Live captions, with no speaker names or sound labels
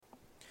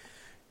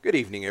Good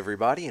evening,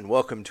 everybody, and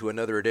welcome to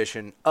another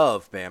edition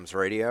of BAMS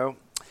Radio.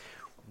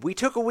 We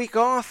took a week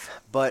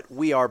off, but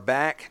we are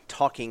back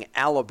talking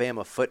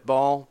Alabama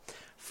football.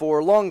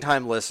 For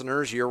longtime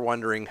listeners, you're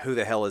wondering who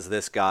the hell is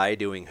this guy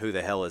doing who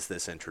the hell is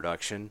this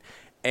introduction.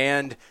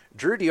 And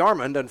Drew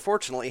DeArmond,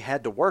 unfortunately,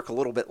 had to work a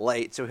little bit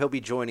late, so he'll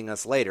be joining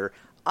us later.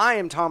 I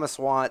am Thomas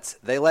Watts.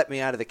 They let me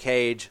out of the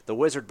cage. The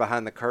wizard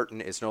behind the curtain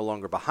is no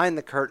longer behind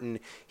the curtain.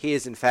 He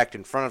is, in fact,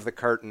 in front of the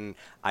curtain.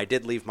 I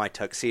did leave my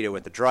tuxedo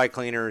at the dry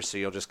cleaners, so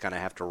you'll just kind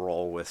of have to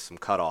roll with some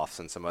cutoffs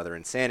and some other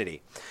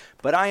insanity.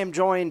 But I am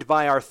joined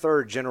by our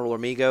third general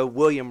amigo,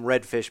 William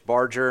Redfish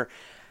Barger,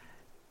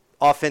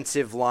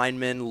 offensive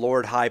lineman,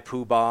 Lord High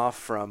Poobah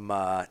from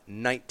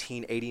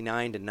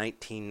 1989 to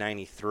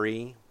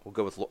 1993. We'll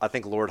go with, I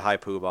think Lord High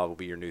Poobah will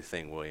be your new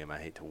thing, William. I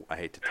hate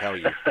to tell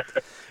you.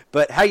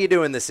 But how you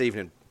doing this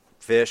evening,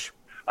 Fish?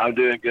 I'm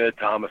doing good,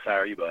 Thomas. How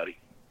are you, buddy?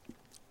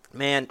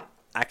 Man,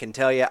 I can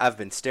tell you I've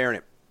been staring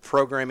at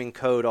programming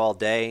code all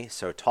day,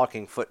 so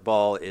talking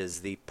football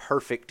is the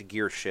perfect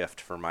gear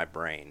shift for my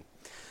brain.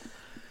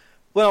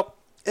 Well,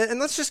 and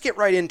let's just get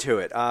right into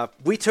it.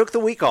 We took the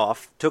week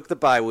off, took the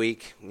bye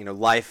week. You know,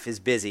 life is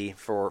busy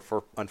for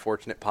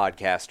unfortunate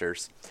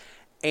podcasters.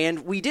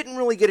 And we didn't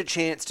really get a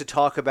chance to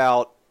talk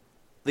about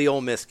the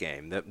Ole Miss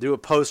game, do a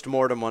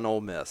post-mortem on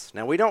Ole Miss.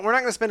 Now, we're not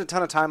going to spend a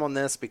ton of time on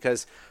this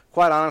because,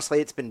 quite honestly,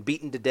 it's been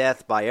beaten to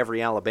death by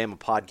every Alabama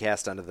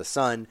podcast under the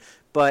sun.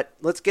 But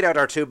let's get out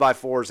our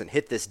 2x4s and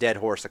hit this dead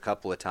horse a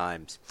couple of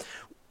times.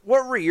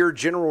 What were your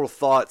general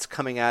thoughts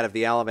coming out of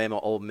the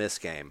Alabama-Ole Miss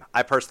game?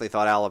 I personally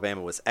thought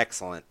Alabama was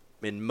excellent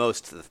in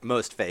most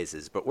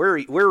phases. But where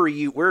are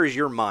you? Where is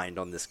your mind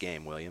on this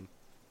game, William?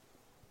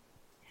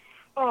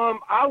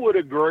 I would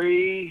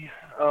agree.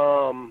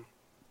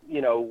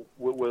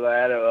 With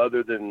that,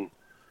 other than,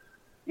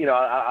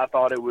 I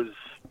thought it was,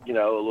 a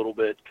little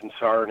bit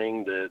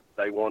concerning that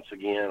they once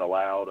again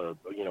allowed a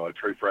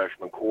true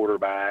freshman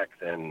quarterback,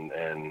 and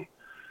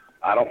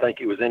I don't think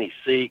it was any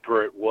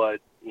secret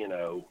what,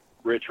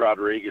 Rich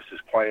Rodriguez's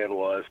plan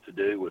was to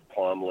do with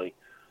Plumlee.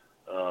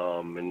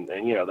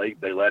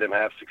 They let him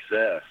have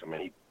success. I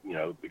mean, he,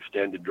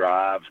 extended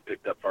drives,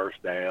 picked up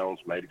first downs,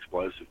 made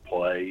explosive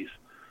plays.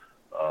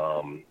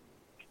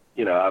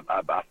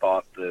 I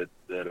thought that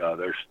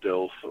there's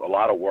still a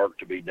lot of work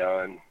to be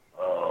done,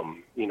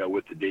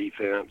 with the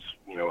defense.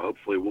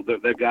 Hopefully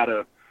they've got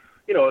a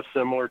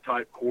similar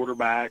type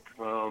quarterback,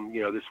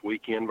 this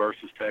weekend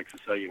versus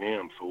Texas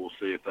A&M. So we'll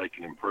see if they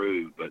can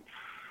improve. But,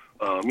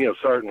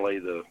 certainly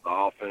the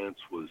offense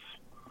was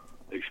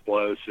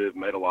explosive,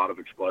 made a lot of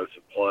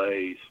explosive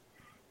plays.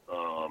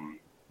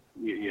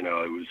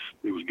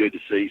 It was good to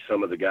see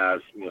some of the guys,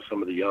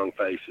 some of the young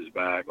faces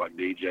back like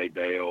DJ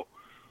Dale.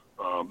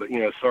 But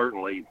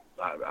certainly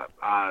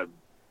I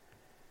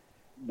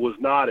was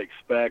not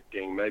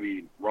expecting,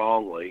 maybe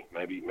wrongly,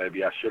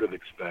 maybe I should have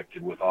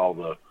expected with all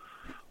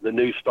the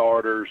new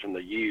starters and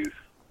the youth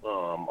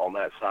on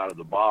that side of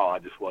the ball. I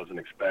just wasn't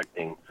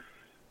expecting,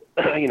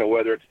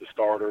 whether it's the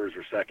starters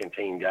or second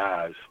team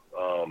guys,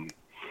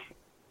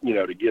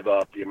 to give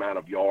up the amount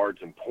of yards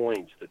and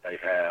points that they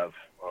have,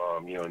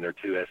 in their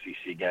two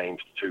SEC games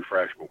to two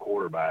freshman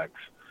quarterbacks.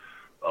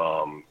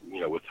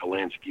 With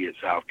Helinski at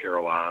South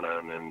Carolina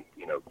and then,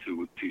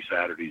 two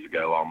Saturdays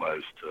ago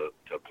almost to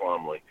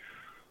Plumlee.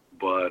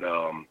 But,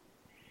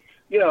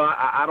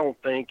 I don't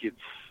think it's,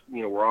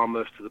 we're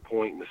almost to the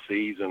point in the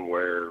season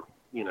where,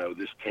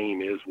 this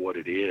team is what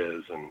it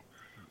is. And,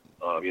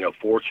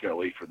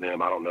 fortunately for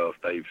them, I don't know if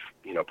they've,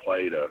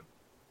 played a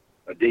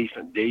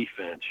decent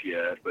defense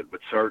yet, but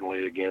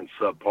certainly against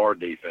subpar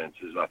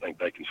defenses, I think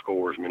they can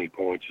score as many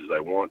points as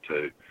they want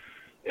to.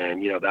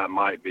 And, that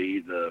might be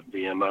the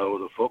MO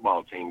of the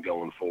football team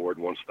going forward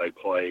once they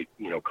play,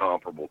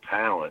 comparable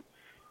talent,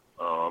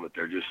 that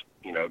they're just,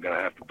 going to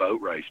have to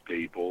boat race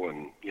people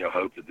and,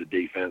 hope that the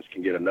defense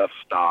can get enough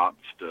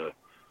stops to,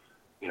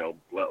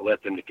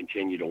 let them to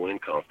continue to win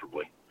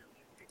comfortably.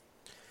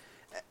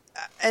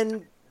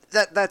 And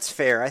that's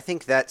fair. I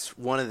think that's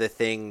one of the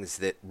things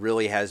that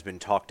really has been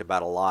talked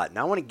about a lot. And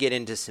I want to get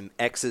into some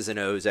X's and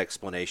O's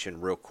explanation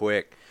real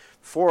quick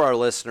for our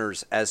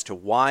listeners as to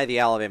why the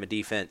Alabama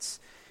defense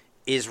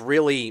is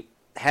really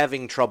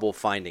having trouble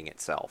finding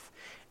itself.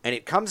 And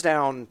it comes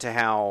down to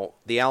how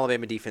the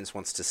Alabama defense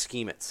wants to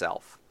scheme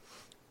itself.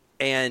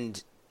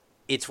 And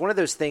it's one of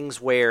those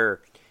things where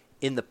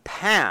in the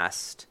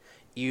past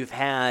you've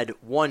had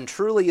one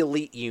truly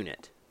elite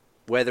unit,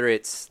 whether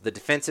it's the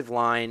defensive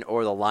line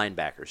or the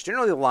linebackers.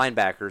 Generally the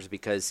linebackers,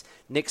 because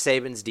Nick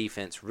Saban's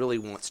defense really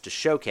wants to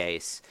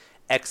showcase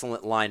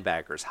excellent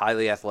linebackers,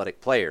 highly athletic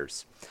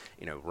players.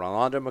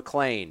 Rolando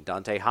McClain,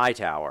 Dante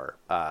Hightower,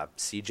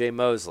 C.J.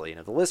 Mosley,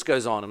 the list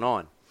goes on and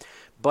on.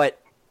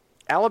 But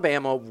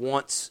Alabama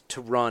wants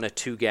to run a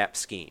two-gap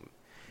scheme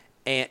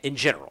in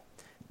general.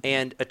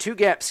 And a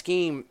two-gap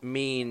scheme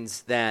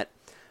means that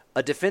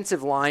a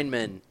defensive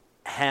lineman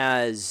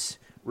has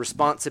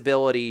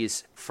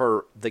responsibilities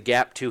for the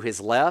gap to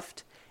his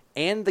left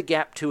and the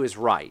gap to his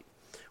right,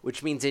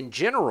 which means in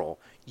general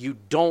you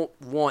don't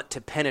want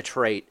to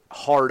penetrate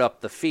hard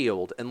up the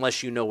field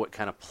unless you know what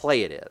kind of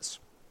play it is.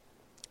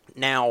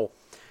 Now,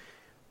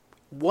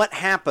 what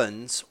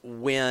happens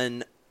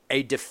when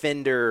a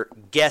defender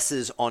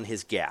guesses on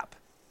his gap?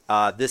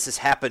 This has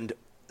happened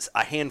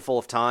a handful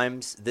of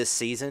times this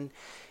season.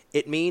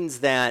 It means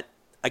that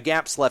a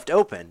gap's left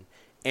open,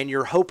 and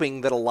you're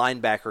hoping that a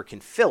linebacker can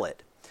fill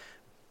it.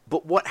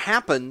 But what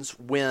happens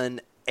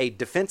when a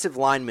defensive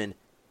lineman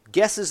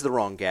guesses the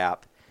wrong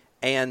gap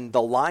and the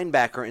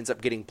linebacker ends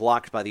up getting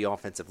blocked by the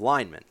offensive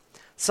lineman?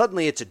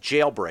 Suddenly it's a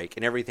jailbreak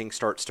and everything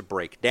starts to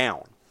break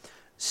down.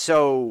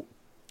 So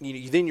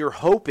then you're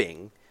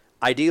hoping,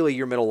 ideally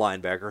your middle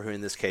linebacker, who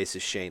in this case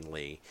is Shane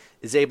Lee,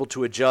 is able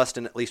to adjust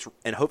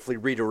and hopefully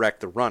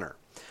redirect the runner.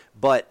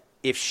 But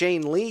if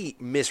Shane Lee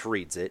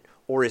misreads it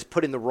or is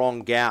put in the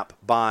wrong gap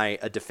by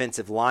a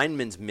defensive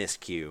lineman's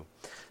miscue,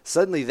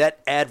 suddenly that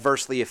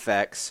adversely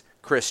affects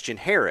Christian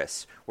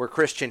Harris, where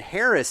Christian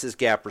Harris's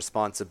gap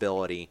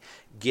responsibility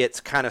gets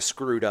kind of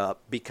screwed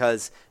up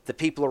because the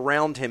people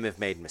around him have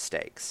made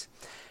mistakes.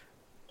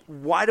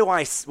 Why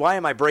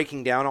am I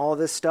breaking down all of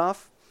this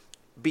stuff?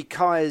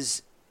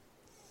 Because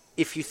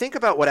if you think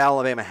about what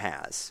Alabama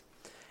has,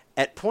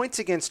 at points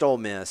against Ole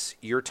Miss,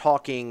 you're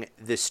talking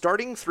the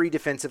starting 3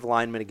 defensive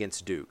linemen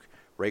against Duke,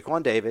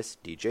 Raekwon Davis,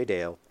 DJ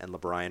Dale, and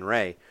LeBrian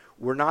Ray,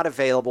 were not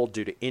available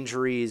due to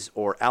injuries,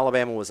 or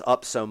Alabama was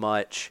up so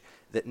much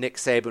that Nick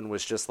Saban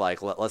was just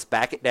like, let's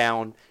back it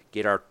down,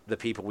 get the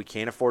people we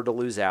can't afford to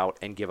lose out,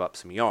 and give up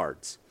some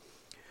yards.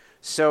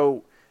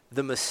 So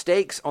the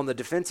mistakes on the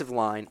defensive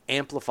line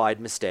amplified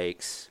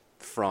mistakes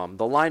from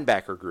the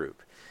linebacker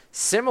group.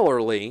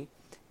 Similarly,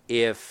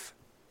 if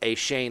a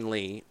Shane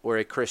Lee or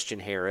a Christian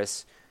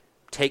Harris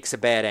takes a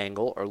bad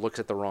angle or looks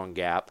at the wrong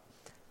gap,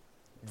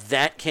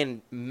 that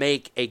can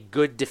make a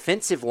good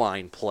defensive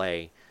line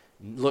play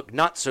look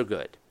not so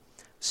good.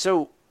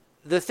 So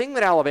the thing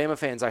that Alabama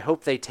fans, I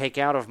hope they take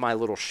out of my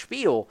little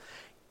spiel,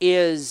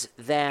 is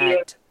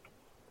that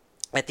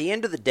at the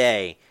end of the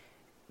day,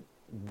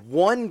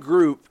 one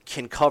group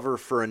can cover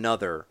for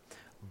another,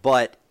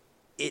 but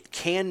it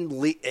can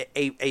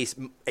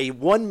a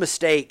one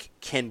mistake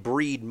can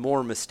breed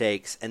more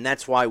mistakes, and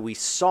that's why we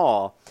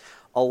saw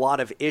a lot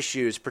of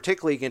issues,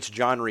 particularly against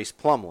John Reese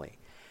Plumlee.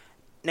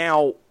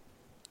 Now,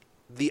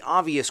 the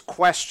obvious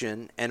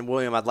question, and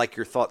William, I'd like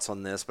your thoughts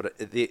on this, but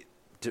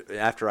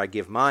after I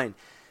give mine,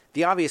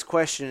 the obvious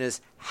question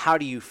is, how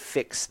do you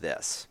fix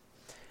this?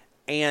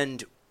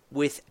 And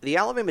with the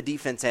Alabama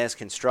defense as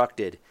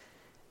constructed,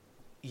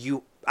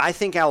 I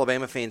think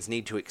Alabama fans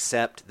need to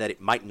accept that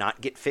it might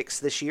not get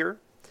fixed this year,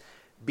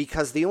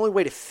 because the only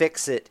way to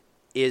fix it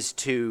is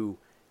to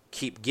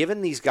keep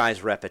giving these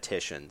guys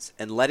repetitions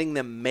and letting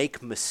them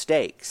make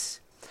mistakes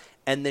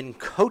and then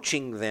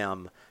coaching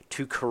them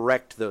to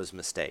correct those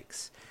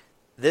mistakes.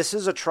 This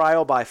is a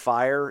trial by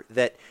fire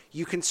that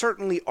you can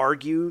certainly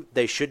argue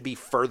they should be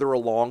further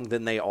along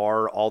than they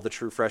are, all the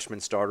true freshman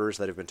starters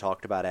that have been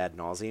talked about ad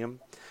nauseum.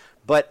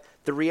 But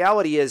the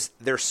reality is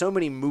there's so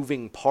many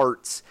moving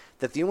parts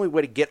that the only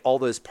way to get all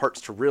those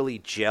parts to really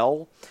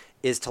gel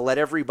is to let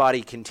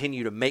everybody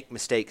continue to make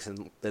mistakes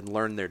and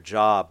learn their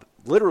job,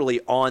 literally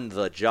on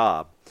the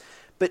job.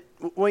 But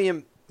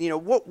William,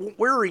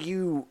 where are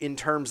you in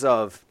terms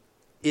of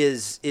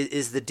is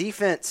the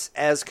defense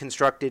as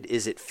constructed,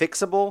 is it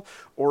fixable,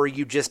 or are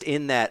you just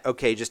in that,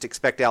 okay, just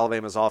expect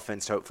Alabama's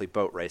offense to hopefully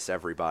boat race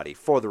everybody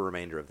for the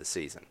remainder of the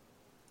season?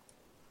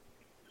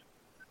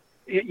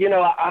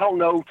 I don't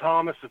know,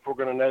 Thomas, if we're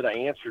going to know the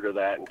answer to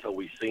that until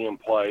we see him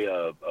play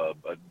a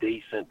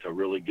decent to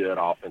really good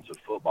offensive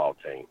football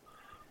team.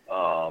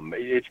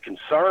 It's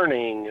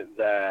concerning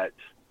that,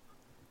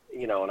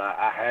 and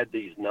I had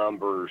these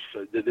numbers.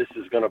 This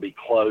is going to be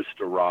close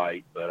to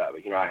right, but,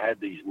 I had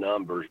these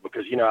numbers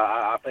because,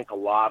 I think a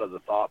lot of the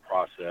thought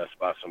process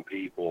by some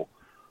people,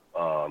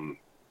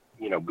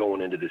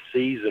 going into the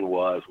season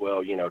was,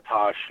 well,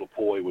 Tosh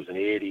Lapoy was an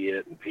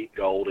idiot and Pete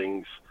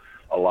Golding's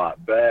a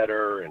lot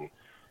better, and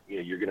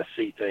you're going to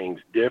see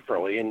things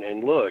differently.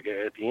 And look,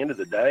 at the end of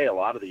the day, a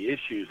lot of the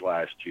issues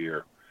last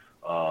year,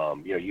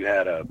 you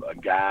had a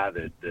guy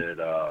that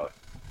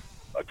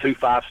two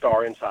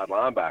 5-star inside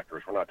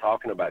linebackers. We're not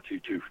talking about two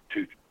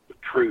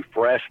true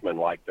freshmen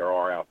like there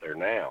are out there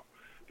now,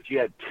 but you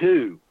had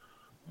 2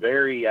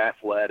 very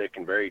athletic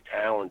and very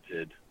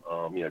talented.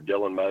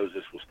 Dylan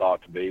Moses was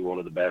thought to be one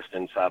of the best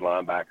inside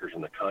linebackers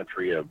in the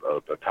country, a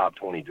top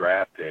 20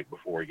 draft pick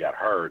before he got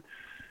hurt.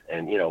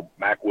 And,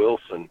 Mac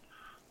Wilson,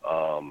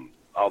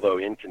 although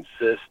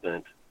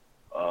inconsistent,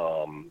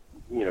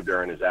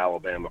 during his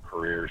Alabama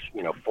careers,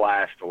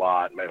 flashed a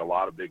lot, made a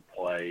lot of big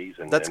plays.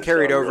 And that's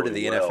carried over to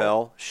the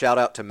NFL. Shout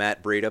out to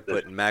Matt Breida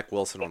putting Mac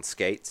Wilson on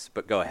skates,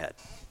 but go ahead.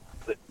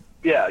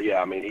 Yeah.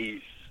 I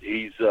mean,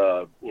 he's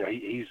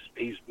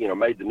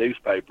made the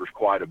newspapers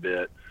quite a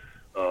bit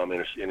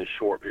in a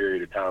short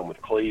period of time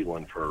with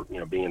Cleveland for,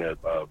 being a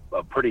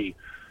pretty,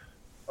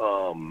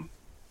 kind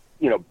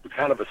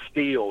of a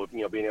steal of,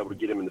 being able to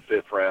get him in the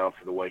 5th round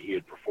for the way he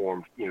had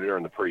performed,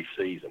 during the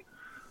preseason.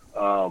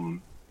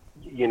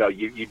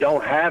 You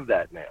don't have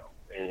that now.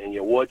 And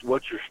what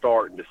you're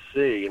starting to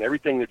see, and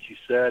everything that you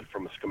said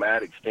from a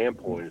schematic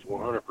standpoint is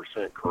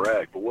 100%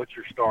 correct. But what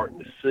you're starting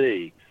to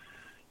see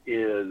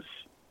is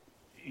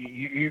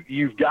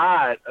you've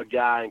got a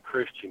guy in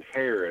Christian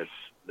Harris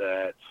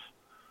that's,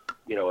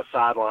 a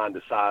sideline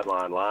to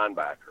sideline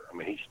linebacker. I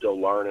mean, he's still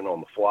learning on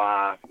the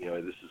fly.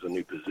 This is a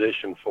new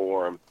position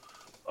for him,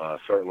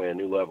 certainly a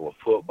new level of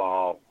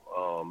football.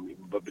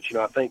 But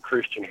I think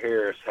Christian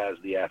Harris has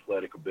the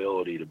athletic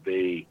ability to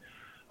be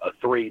a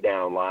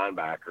 3-down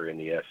linebacker in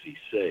the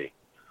SEC.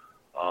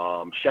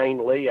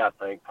 Shane Lee, I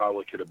think,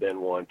 probably could have been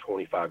one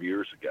 25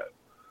 years ago.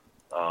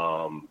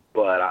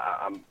 But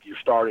you're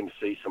starting to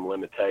see some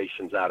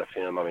limitations out of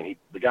him. I mean,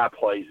 the guy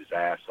plays his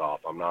ass off.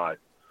 I'm not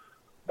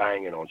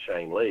banging on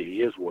Shane Lee.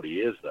 He is what he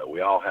is, though.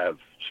 We all have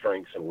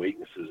strengths and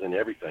weaknesses in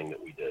everything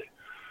that we do.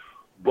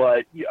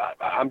 But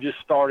I'm just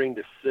starting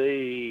to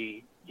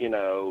see,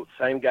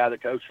 same guy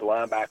that coached the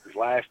linebackers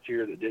last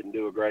year that didn't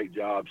do a great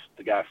job,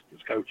 the guy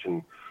that's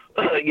coaching,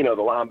 the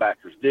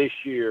linebackers this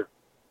year,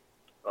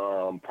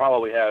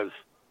 probably has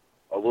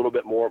a little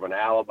bit more of an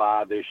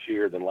alibi this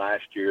year than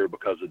last year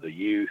because of the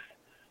youth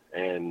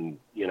and,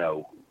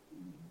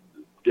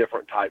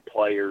 different type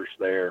players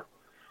there.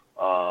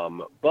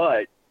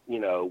 But,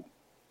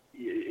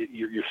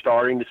 you're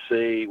starting to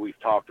see, we've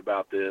talked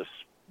about this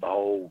the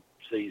whole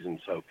season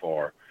so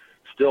far,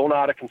 still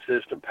not a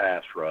consistent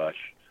pass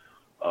rush.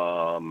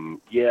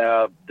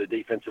 The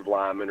defensive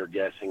linemen are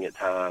guessing at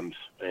times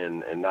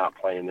and not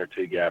playing their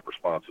two-gap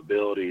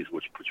responsibilities,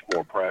 which puts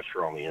more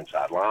pressure on the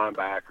inside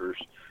linebackers.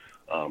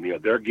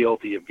 They're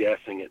guilty of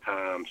guessing at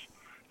times,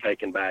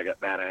 taking back at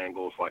bad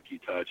angles like you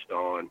touched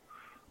on.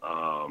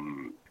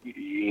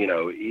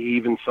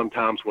 Even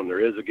sometimes when there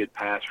is a good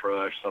pass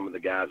rush, some of the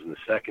guys in the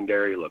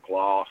secondary look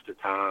lost at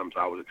times.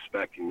 I was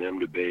expecting them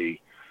to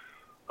be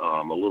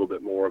a little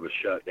bit more of a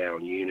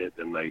shutdown unit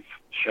than they've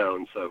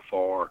shown so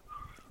far.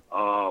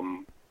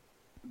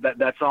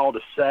 That's all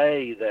to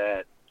say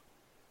that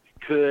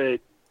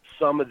could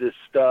some of this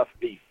stuff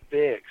be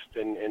fixed?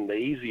 And the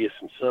easiest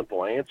and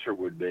simple answer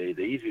would be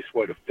the easiest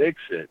way to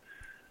fix it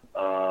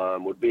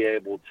would be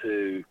able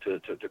to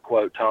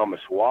quote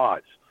Thomas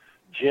Watts,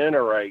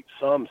 generate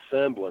some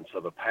semblance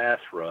of a pass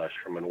rush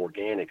from an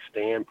organic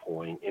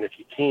standpoint. And if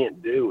you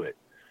can't do it,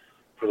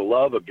 for the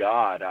love of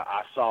God,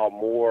 I saw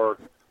more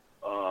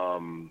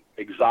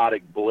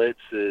exotic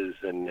blitzes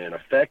and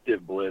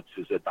effective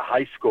blitzes at the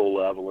high school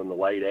level in the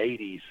late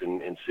 80s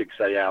in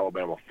 6A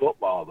Alabama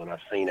football than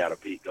I've seen out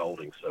of Pete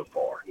Golding so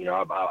far.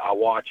 I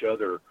watch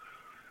other,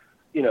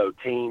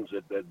 teams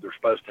that they're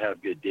supposed to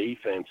have good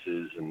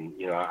defenses, and,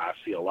 I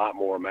see a lot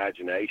more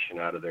imagination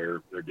out of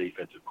their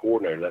defensive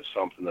coordinator. That's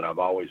something that I've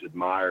always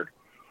admired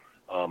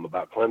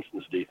about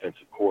Clemson's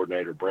defensive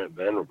coordinator, Brent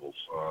Venables.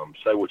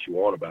 Say what you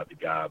want about the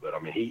guy, but, I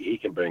mean, he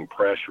can bring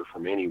pressure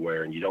from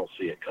anywhere, and you don't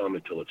see it coming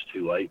until it's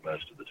too late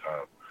most of the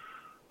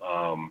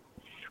time.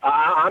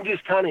 I'm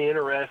just kind of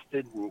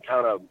interested and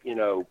kind of,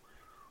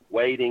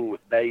 waiting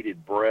with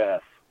bated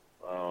breath,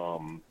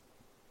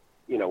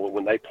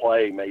 when they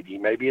play,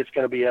 maybe it's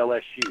going to be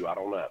LSU. I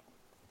don't know.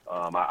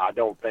 I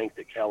don't think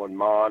that Kellen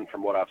Mond,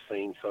 from what I've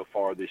seen so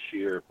far this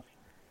year,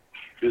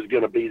 is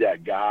going to be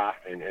that guy.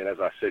 And as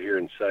I sit here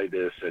and say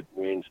this at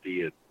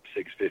Wednesday at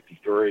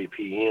 6:53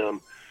 p.m.,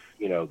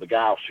 the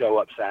guy will show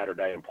up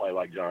Saturday and play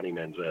like Johnny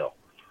Manziel.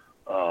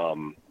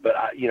 But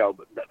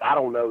I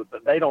don't know.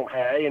 They don't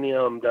have,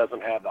 A&M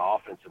doesn't have the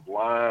offensive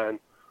line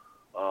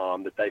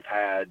that they've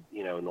had,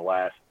 in the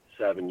last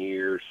 7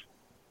 years.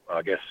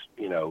 I guess,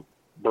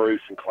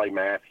 Bruce and Clay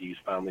Matthews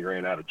finally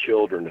ran out of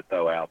children to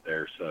throw out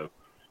there. So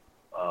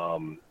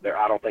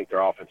I don't think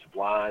their offensive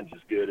line's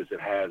as good as it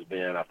has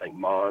been. I think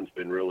Mond's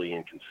been really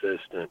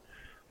inconsistent.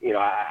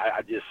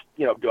 I just,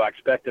 do I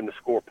expect them to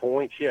score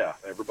points? Yeah,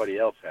 everybody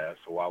else has,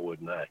 so why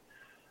wouldn't they?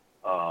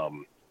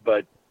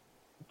 But,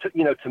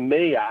 to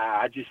me,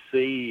 I just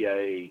see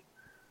a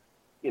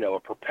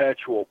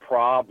perpetual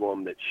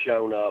problem that's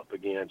shown up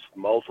against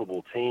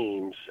multiple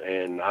teams,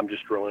 and I'm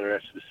just really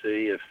interested to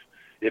see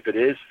if it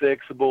is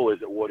fixable,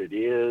 is it what it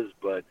is?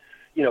 But,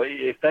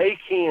 if they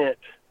can't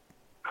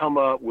come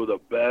up with a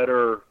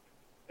better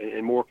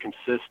and more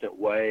consistent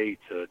way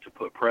to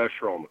put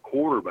pressure on the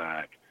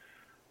quarterback,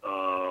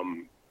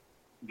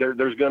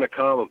 there's going to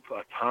come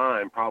a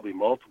time, probably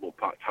multiple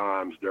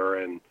times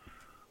during,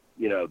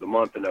 the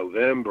month of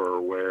November,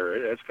 where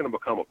it's going to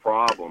become a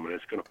problem, and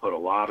it's going to put a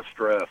lot of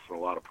stress and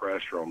a lot of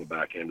pressure on the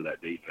back end of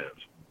that defense.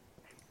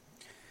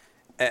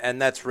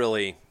 And that's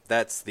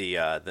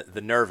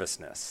the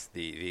nervousness,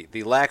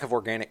 the lack of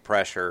organic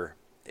pressure.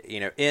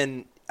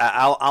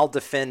 I'll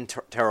defend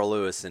Terrell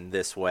Lewis in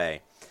this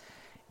way.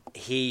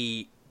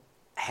 He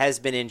has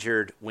been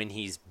injured when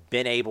he's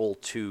been able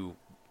to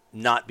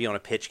not be on a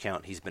pitch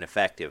count. He's been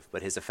effective,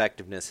 but his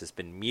effectiveness has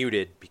been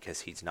muted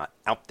because he's not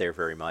out there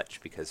very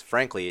much. Because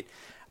frankly,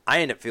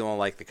 I end up feeling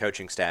like the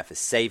coaching staff is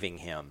saving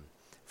him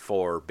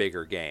for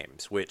bigger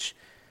games, which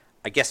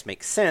I guess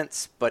makes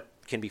sense, but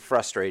can be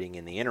frustrating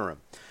in the interim.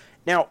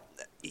 Now,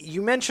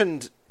 you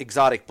mentioned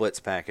exotic blitz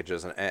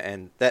packages,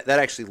 and that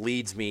actually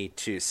leads me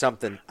to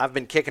something I've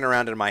been kicking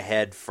around in my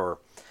head for,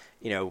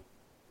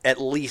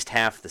 at least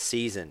half the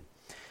season.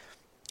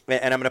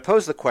 And I'm going to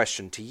pose the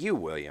question to you,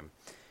 William.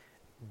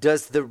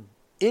 Does the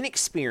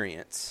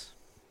inexperience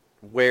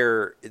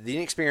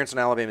in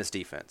Alabama's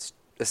defense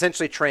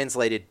essentially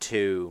translated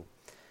to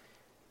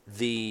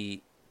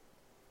the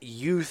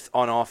youth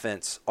on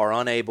offense are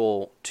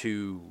unable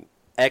to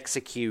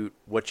execute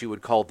what you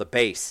would call the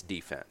base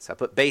defense? I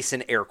put base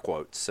in air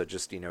quotes, so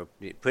just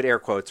put air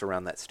quotes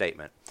around that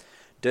statement.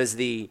 Does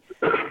the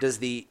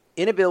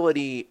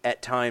inability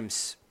at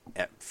times,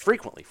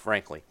 frequently,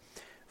 frankly,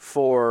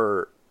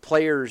 for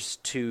players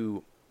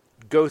to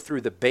go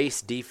through the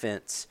base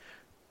defense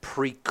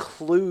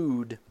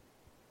preclude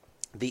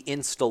the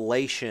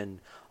installation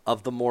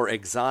of the more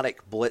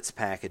exotic blitz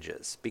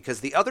packages?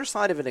 Because the other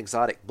side of an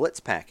exotic blitz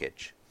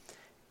package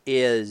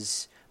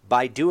is,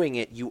 by doing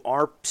it, you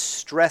are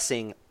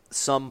stressing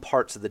some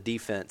parts of the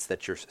defense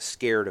that you're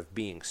scared of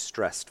being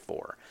stressed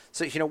for.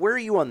 So, where are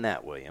you on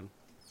that, William?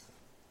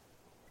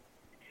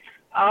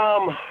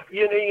 To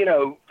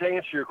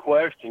answer your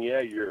question, yeah,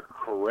 you're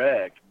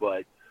correct.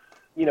 But,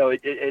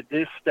 at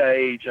this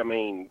stage,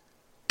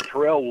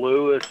 Terrell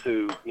Lewis,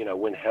 who,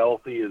 when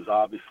healthy, is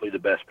obviously the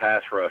best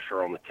pass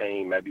rusher on the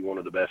team, maybe one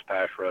of the best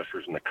pass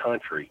rushers in the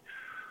country.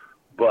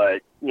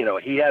 But,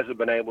 he hasn't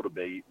been able to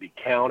be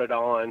counted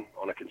on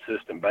a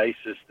consistent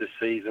basis this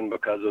season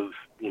because of,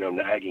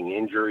 nagging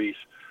injuries.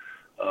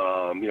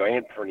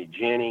 Anthony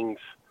Jennings,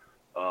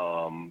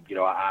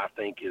 I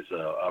think is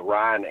a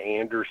Ryan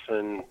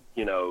Anderson,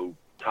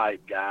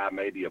 type guy,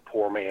 maybe a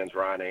poor man's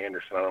Ryan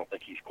Anderson. I don't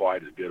think he's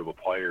quite as good of a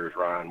player as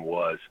Ryan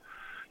was.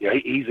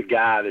 He's a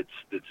guy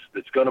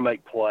that's going to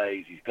make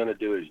plays. He's going to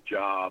do his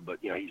job, but,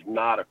 he's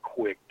not a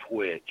quick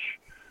twitch,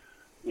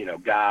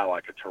 guy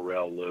like a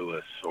Terrell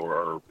Lewis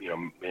or,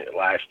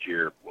 last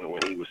year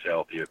when he was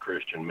healthy, a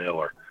Christian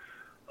Miller.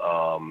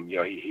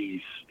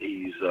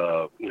 He's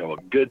a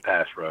good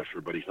pass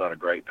rusher, but he's not a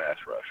great pass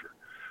rusher.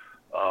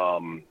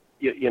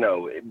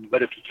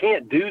 But if you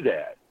can't do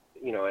that,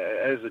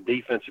 as a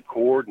defensive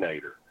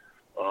coordinator,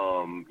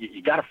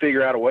 you got to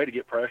figure out a way to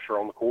get pressure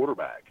on the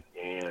quarterback.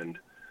 And,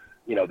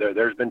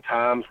 there's been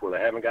times where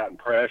they haven't gotten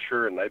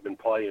pressure and they've been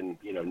playing,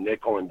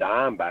 nickel and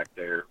dime back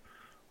there,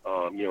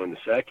 in the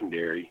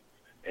secondary.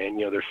 And,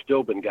 there's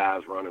still been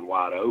guys running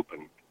wide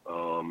open.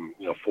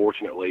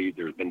 Fortunately,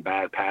 there's been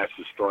bad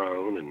passes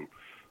thrown and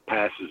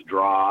passes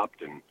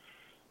dropped and,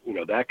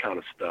 that kind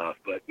of stuff.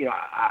 But,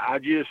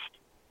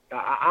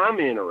 I'm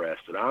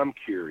interested. I'm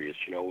curious.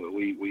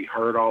 We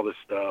heard all this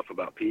stuff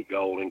about Pete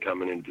Golding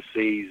coming into the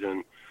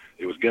season.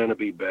 It was going to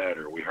be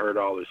better. We heard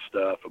all this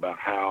stuff about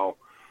how,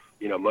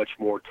 much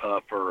more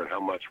tougher and how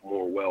much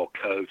more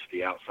well-coached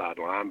the outside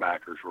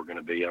linebackers were going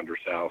to be under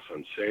Sal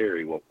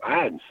Sunseri. Well, I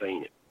hadn't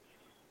seen it.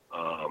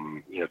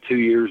 2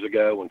 years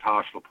ago when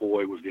Tosh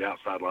LaPoy was the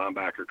outside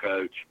linebacker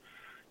coach,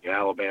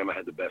 Alabama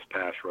had the best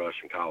pass rush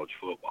in college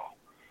football.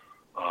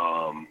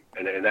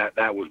 And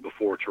that was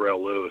before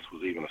Terrell Lewis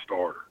was even a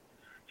starter.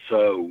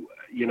 So,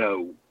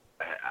 who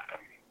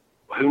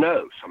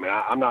knows?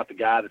 I'm not the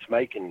guy that's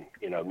making,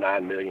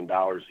 $9 million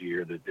a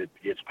year that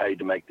gets paid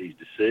to make these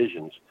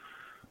decisions.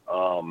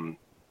 And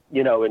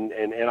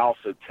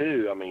also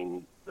too,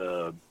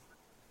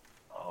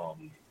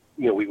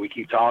 we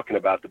keep talking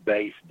about the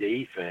base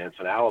defense,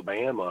 and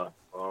Alabama,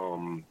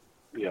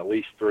 at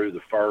least through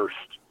the first,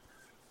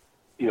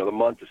 the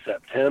month of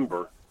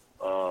September,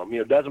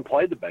 doesn't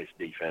play the base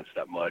defense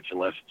that much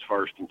unless it's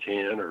 1st and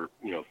 10 or,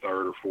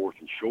 3rd or 4th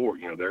and short.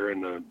 They're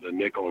in the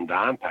nickel and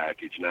dime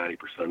package 90%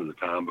 of the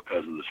time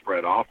because of the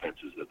spread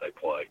offenses that they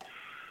play.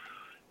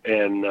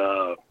 And,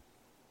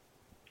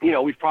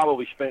 we've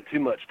probably spent too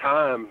much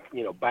time,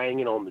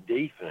 banging on the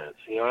defense.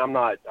 I'm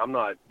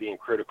not being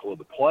critical of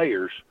the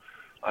players.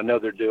 I know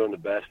they're doing the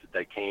best that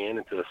they can,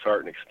 and to a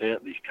certain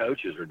extent, these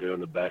coaches are doing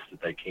the best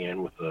that they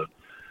can with the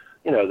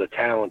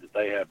talent that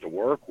they have to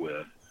work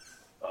with.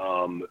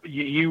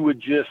 You would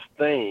just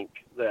think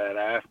that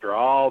after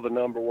all the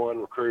number one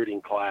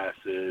recruiting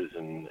classes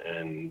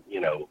and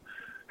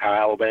how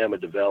Alabama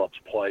develops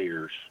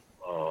players,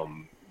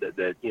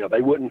 that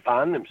they wouldn't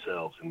find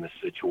themselves in this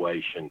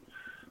situation,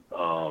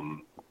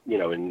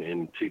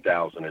 in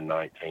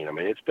 2019.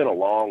 It's been a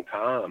long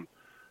time,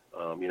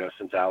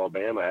 since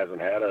Alabama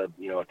hasn't had a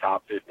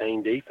top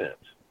 15 defense.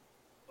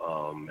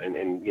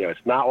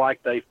 It's not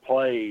like they've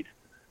played,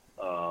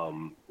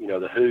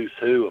 the who's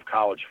who of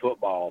college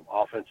football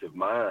offensive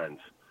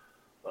minds.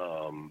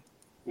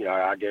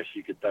 I guess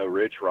you could throw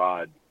Rich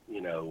Rod,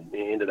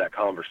 into that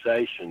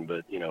conversation,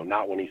 but,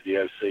 not when he's the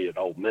OC at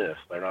Ole Miss.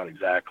 They're not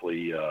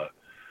exactly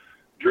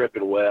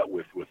dripping wet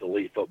with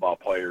elite football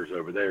players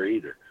over there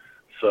either.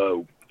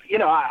 So,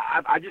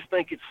 I just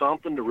think it's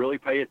something to really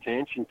pay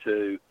attention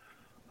to,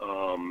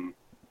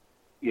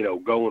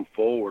 going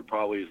forward,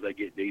 probably as they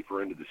get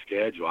deeper into the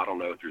schedule. I don't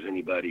know if there's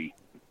anybody,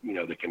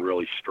 that can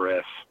really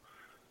stress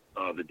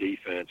the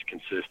defense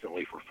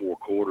consistently for 4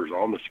 quarters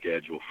on the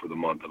schedule for the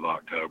month of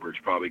October. It's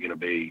probably going to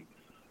be,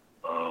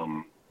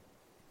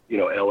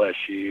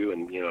 LSU,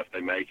 and if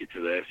they make it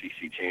to the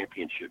SEC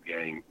championship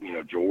game,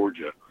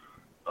 Georgia.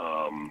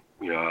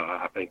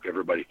 I think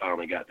everybody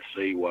finally got to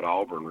see what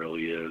Auburn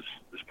really is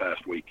this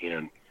past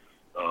weekend.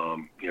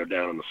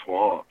 Down in the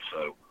swamp.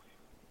 So,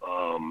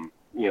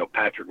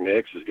 Patrick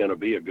Nix is going to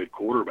be a good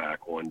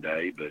quarterback one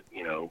day, but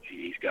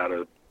he's got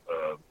a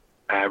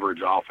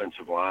average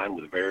offensive line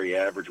with very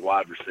average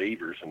wide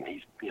receivers, and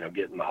he's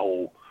getting the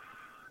whole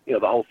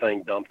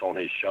thing dumped on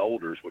his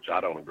shoulders, which I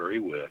don't agree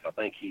with. I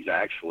think he's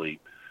actually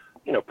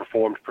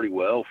performed pretty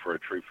well for a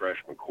true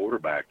freshman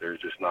quarterback. There's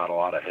just not a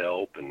lot of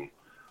help, and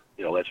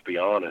let's be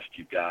honest,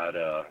 you've got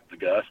the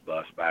Gus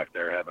Bus back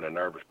there having a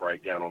nervous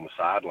breakdown on the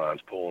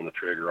sidelines, pulling the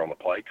trigger on the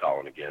play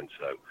calling again.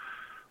 So,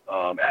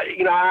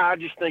 I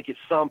just think it's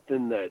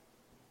something that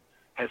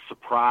has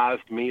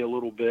surprised me a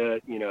little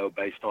bit,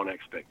 based on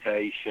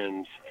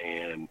expectations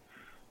and,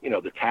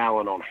 the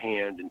talent on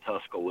hand in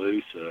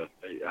Tuscaloosa.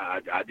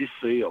 I just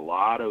see a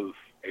lot of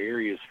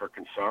areas for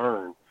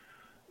concern,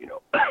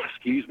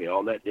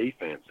 on that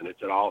defense, and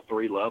it's at all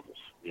three levels,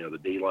 the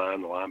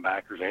D-line, the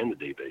linebackers, and the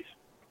DBs.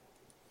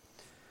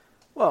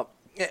 Well,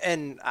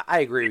 and I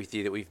agree with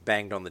you that we've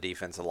banged on the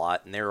defense a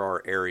lot, and there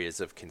are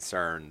areas of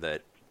concern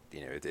that,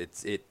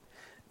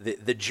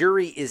 the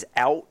jury is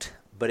out,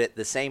 but at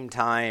the same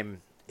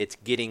time, it's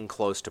getting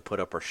close to put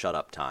up or shut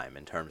up time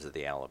in terms of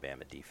the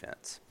Alabama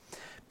defense.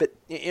 But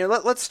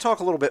let's talk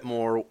a little bit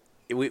more.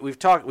 We've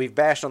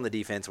bashed on the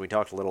defense, and we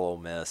talked a little Ole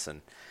Miss,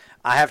 and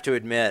I have to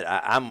admit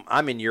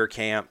I'm in your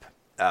camp.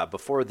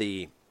 Before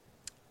the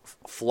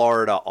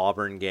Florida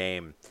Auburn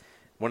game,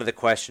 one of the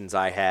questions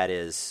I had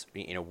is,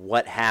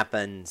 what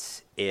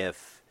happens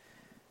if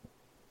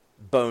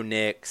Bo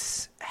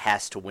Nix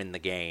has to win the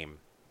game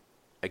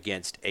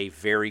against a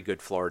very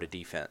good Florida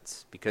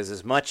defense? Because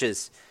as much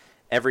as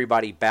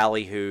everybody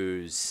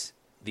ballyhoos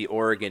the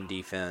Oregon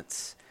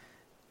defense,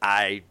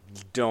 I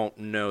don't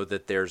know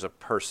that there's a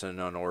person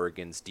on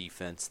Oregon's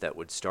defense that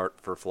would start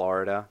for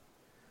Florida.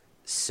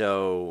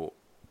 So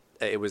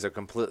it was a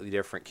completely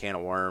different can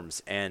of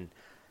worms. And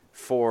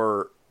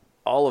for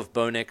all of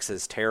Bo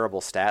Nix's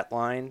terrible stat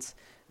lines,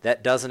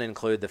 that doesn't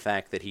include the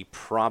fact that he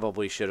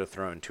probably should have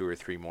thrown 2 or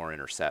 3 more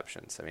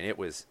interceptions. I mean, it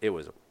was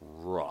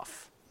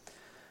rough.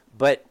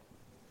 But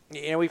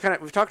we've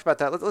talked about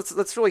that.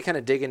 Let's really kind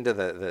of dig into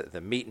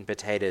the meat and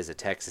potatoes of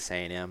Texas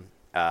A&M.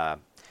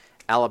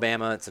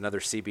 Alabama, it's another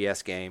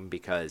CBS game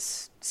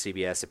because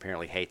CBS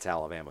apparently hates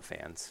Alabama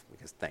fans.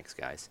 Because thanks,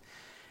 guys.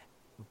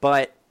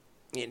 But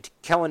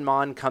Kellen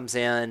Mond comes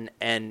in,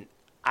 and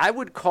I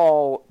would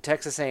call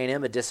Texas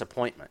A&M a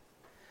disappointment.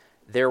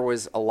 There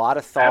was a lot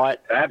of thought.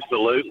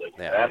 Absolutely.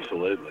 Yeah.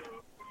 Absolutely.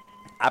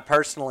 I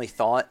personally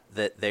thought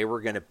that they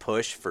were going to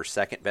push for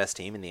second best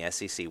team in the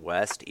SEC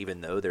West,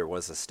 even though there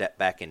was a step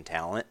back in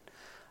talent.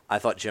 I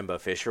thought Jimbo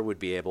Fisher would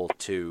be able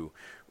to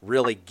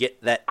really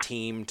get that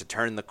team to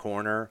turn the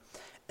corner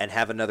and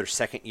have another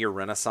second-year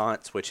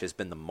renaissance, which has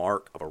been the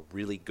mark of a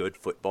really good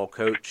football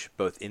coach,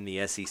 both in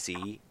the SEC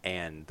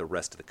and the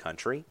rest of the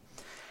country.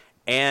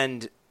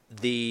 And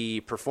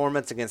the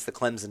performance against the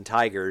Clemson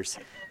Tigers,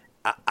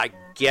 I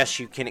guess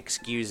you can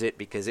excuse it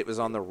because it was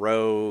on the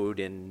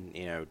road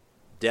and,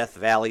 Death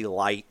Valley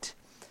light,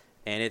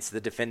 and it's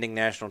the defending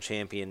national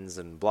champions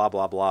and blah,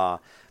 blah, blah.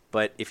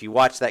 But if you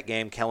watch that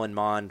game, Kellen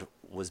Mond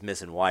was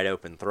missing wide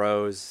open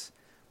throws,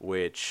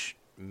 which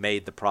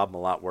made the problem a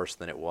lot worse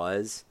than it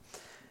was.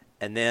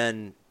 And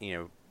then,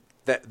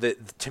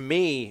 to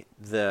me,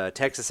 the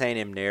Texas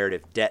A&M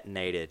narrative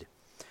detonated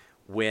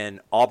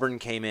when Auburn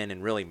came in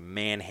and really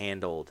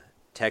manhandled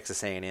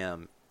Texas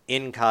A&M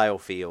in Kyle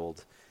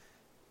Field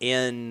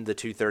in the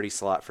 2:30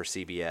 slot for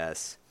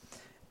CBS.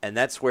 And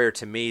that's where,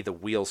 to me, the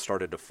wheels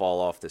started to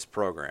fall off this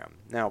program.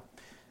 Now,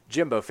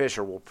 Jimbo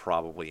Fisher will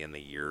probably in the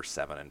year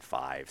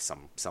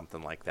 7-5,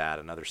 something like that,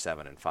 another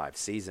 7-5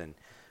 season.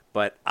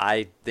 But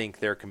I think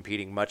they're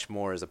competing much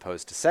more as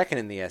opposed to second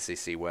in the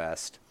SEC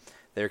West.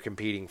 They're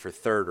competing for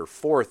third or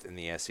fourth in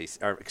the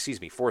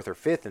fourth or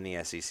fifth in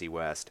the SEC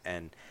West.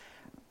 And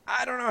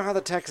I don't know how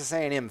the Texas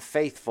A&M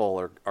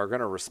faithful are going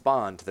to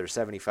respond to their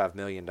 $75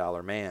 million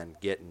man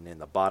getting in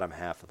the bottom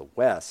half of the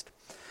West.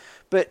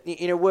 But,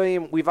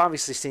 William, we've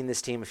obviously seen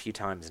this team a few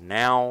times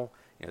now.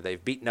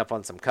 They've beaten up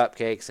on some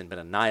cupcakes and been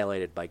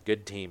annihilated by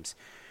good teams.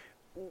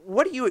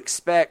 What do you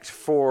expect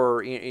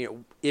for,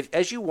 if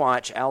as you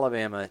watch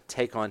Alabama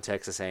take on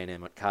Texas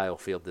A&M at Kyle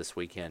Field this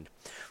weekend,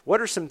 what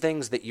are some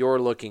things that you're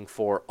looking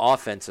for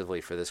offensively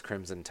for this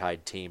Crimson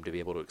Tide team to be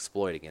able to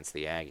exploit against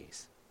the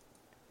Aggies?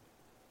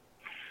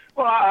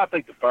 Well, I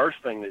think the first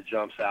thing that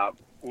jumps out,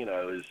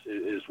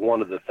 is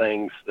one of the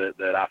things that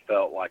I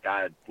felt like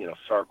I had,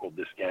 circled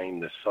this game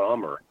this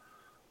summer,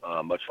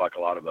 much like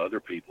a lot of other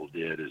people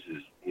did, is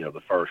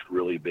the first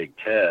really big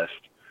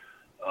test.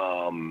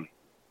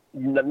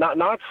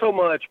 Not so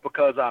much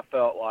because I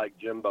felt like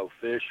Jimbo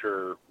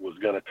Fisher was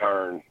going to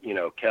turn,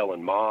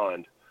 Kellen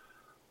Mond,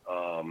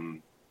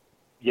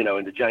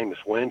 into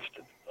Jameis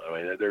Winston. I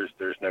mean,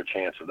 there's no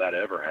chance of that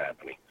ever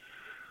happening.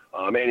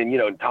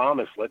 And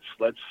Thomas,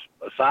 let's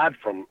aside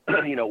from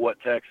what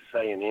Texas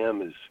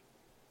A&M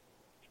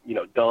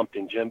dumped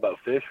in Jimbo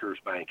Fisher's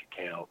bank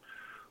account.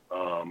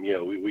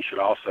 We should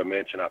also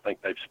mention, I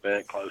think they've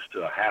spent close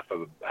to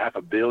half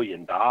a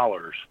billion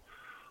dollars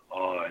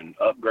on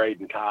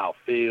upgrading Kyle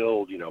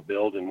Field,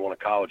 building one of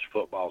college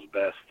football's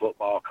best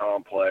football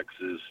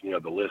complexes.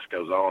 The list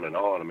goes on and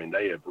on. I mean,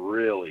 they have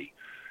really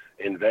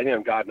invested,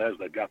 and God knows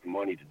they've got the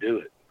money to do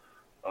it.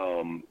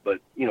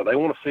 But they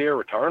want to see a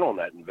return on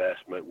that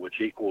investment,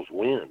 which equals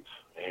wins.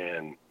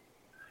 And,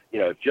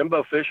 if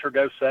Jimbo Fisher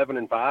goes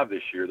 7-5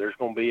 this year, there's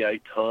going to be a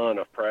ton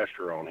of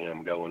pressure on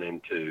him going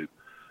into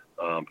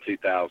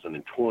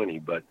 2020.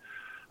 But,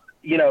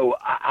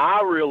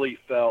 I really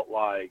felt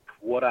like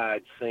what I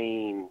had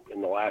seen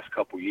in the last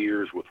couple of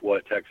years with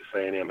what Texas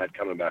A&M had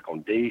coming back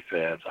on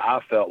defense, I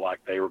felt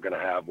like they were going to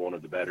have one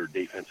of the better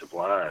defensive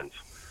lines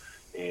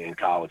in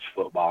college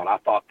football. And I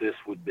thought this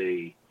would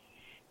be,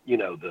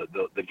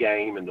 the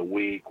game in the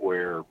week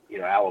where,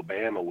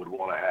 Alabama would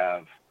want to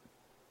have,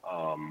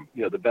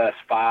 the best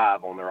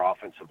five on their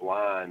offensive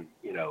line,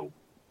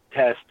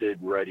 tested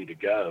and ready to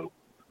go.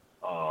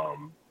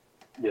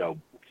 It's a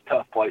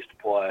tough place to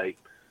play.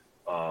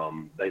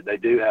 They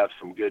do have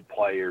some good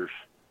players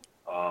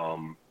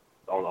on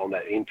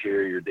that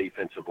interior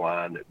defensive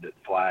line that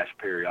flash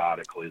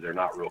periodically. They're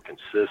not real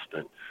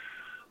consistent.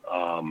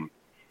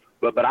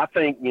 But I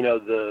think,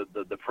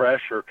 the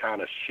pressure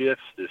kind of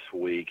shifts this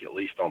week, at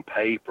least on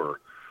paper.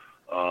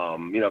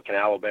 Can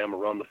Alabama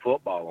run the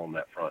football on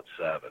that front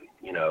seven?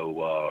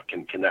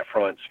 Can that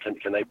front,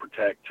 can they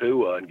protect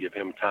Tua and give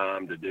him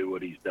time to do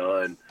what he's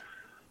done,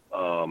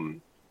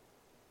 through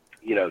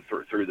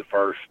the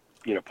first,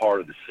 part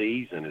of the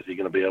season? Is he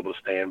going to be able to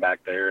stand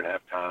back there and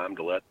have time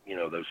to let,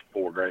 those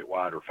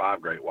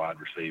five great wide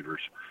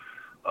receivers,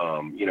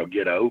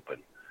 get open?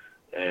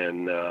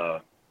 And,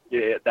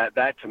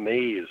 that to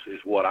me is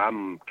what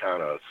I'm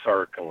kind of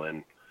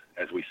circling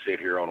as we sit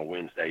here on a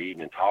Wednesday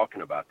evening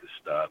talking about this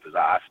stuff. Is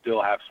I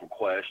still have some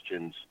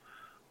questions,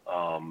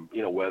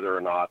 whether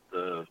or not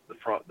the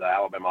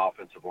Alabama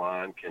offensive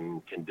line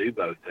can do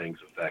both things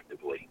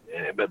effectively.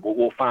 But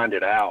we'll find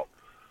it out,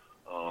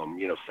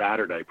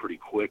 Saturday pretty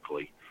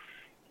quickly.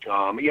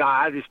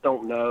 I just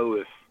don't know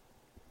if,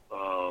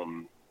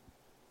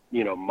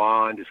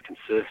 Mond is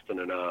consistent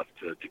enough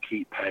to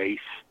keep pace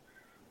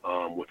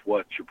with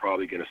what you're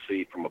probably going to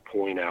see from a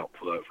point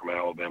output from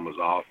Alabama's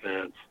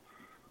offense.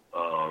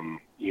 And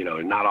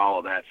not all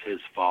of that's his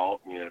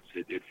fault.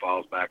 It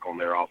falls back on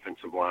their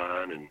offensive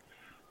line. And,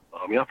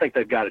 I think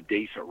they've got a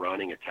decent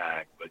running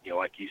attack. But,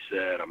 like you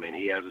said,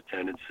 he has a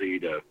tendency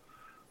to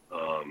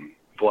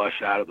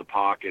flush out of the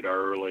pocket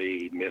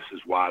early,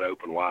 misses wide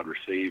open wide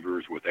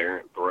receivers with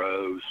errant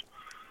throws.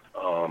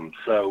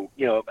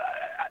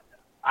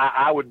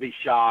 I would be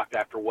shocked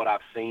after what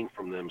I've seen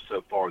from them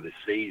so far this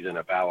season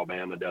if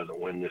Alabama doesn't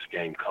win this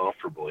game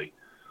comfortably.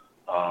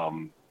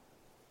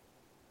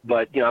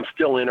 But I'm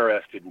still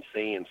interested in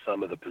seeing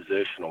some of the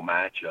positional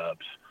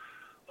matchups,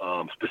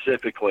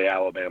 specifically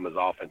Alabama's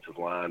offensive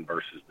line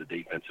versus the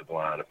defensive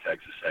line of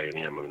Texas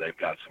A&M. They've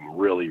got some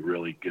really,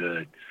 really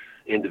good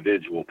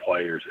individual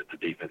players at the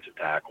defensive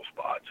tackle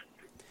spots.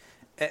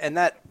 And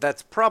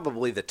that's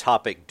probably the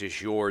topic du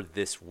jour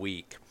this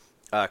week.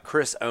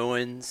 Chris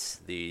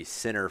Owens, the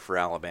center for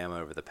Alabama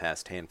over the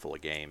past handful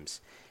of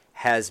games,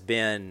 has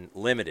been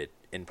limited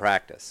in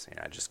practice.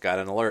 I just got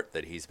an alert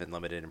that he's been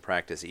limited in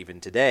practice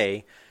even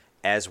today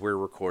as we're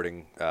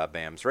recording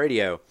BAM's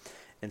radio.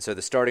 And so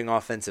the starting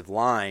offensive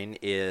line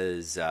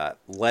is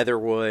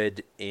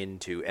Leatherwood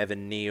into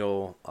Evan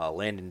Neal,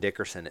 Landon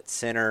Dickerson at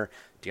center,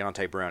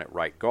 Deontay Brown at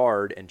right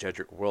guard, and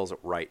Jedrick Wills at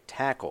right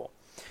tackle.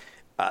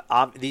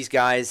 These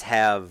guys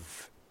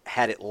have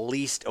had at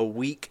least a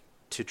week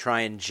to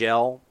try and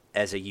gel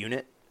as a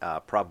unit,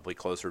 probably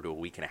closer to a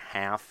week and a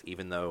half,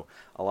 even though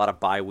a lot of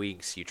bye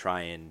weeks you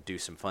try and do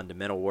some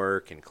fundamental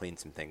work and clean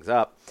some things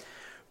up.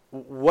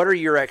 What are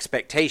your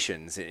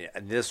expectations?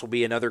 This will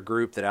be another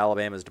group that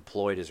Alabama's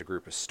deployed as a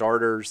group of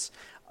starters.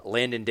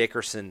 Landon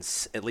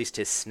Dickerson's, at least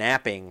his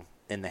snapping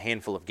in the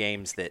handful of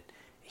games that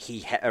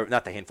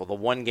the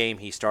one game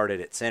he started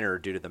at center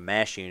due to the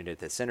mash unit at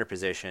the center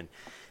position,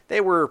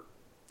 they were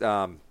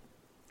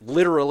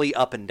literally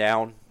up and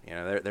down.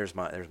 There's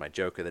my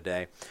joke of the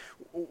day.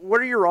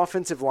 What are your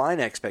offensive line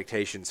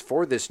expectations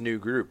for this new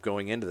group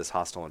going into this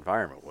hostile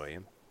environment,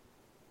 William?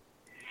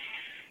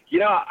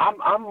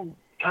 I'm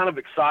kind of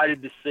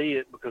excited to see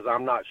it because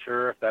I'm not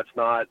sure if that's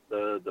not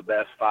the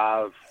best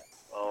five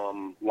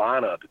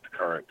lineup at the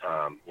current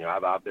time.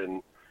 I've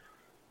been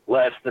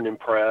less than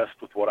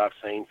impressed with what I've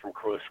seen from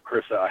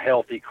a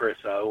healthy Chris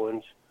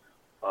Owens.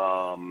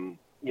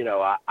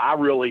 I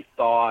really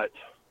thought,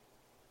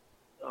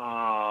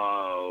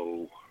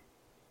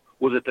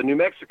 was it the New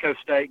Mexico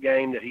State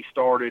game that he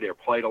started or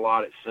played a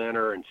lot at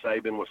center and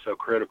Saban was so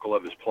critical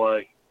of his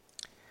play?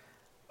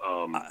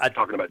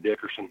 Talking about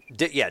Dickerson.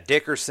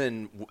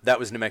 Dickerson, that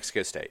was New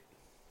Mexico State.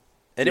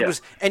 And it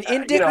was, and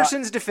in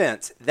Dickerson's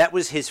defense, that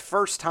was his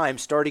first time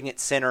starting at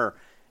center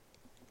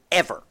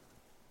ever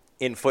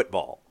in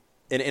football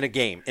in a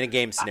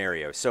game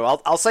scenario. So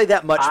I'll say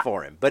that much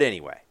for him. But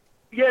anyway,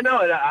 Yeah, no,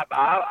 and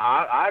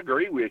I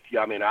agree with you.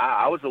 I mean,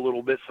 I was a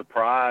little bit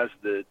surprised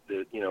that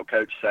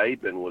Coach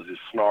Saban was as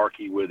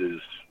snarky with his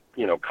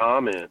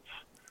comments.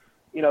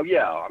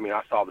 Yeah, I mean,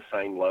 I saw the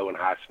same low and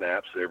high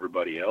snaps that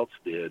everybody else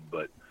did,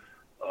 but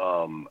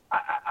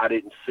I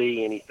didn't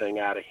see anything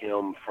out of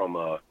him from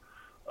a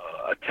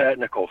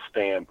technical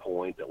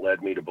standpoint that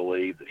led me to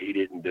believe that he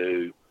didn't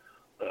do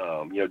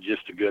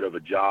just as good of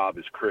a job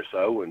as Chris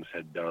Owens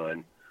had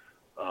done.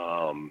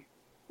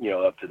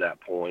 Up to that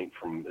point,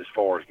 from as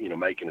far as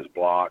making his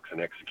blocks and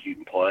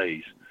executing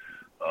plays.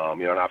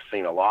 And I've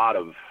seen a lot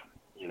of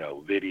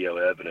video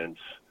evidence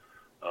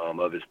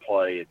of his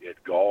play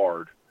at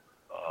guard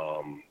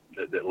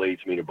that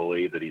leads me to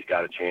believe that he's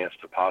got a chance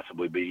to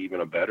possibly be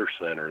even a better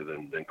center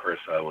than Chris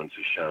Owens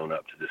has shown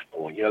up to this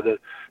point.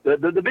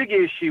 The big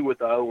issue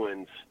with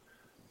Owens,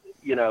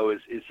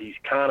 is he's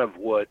kind of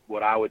what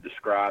I would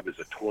describe as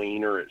a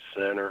tweener at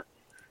center.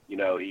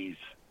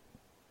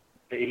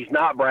 He's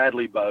not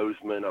Bradley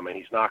Bozeman. I mean,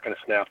 he's not going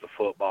to snap the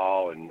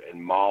football and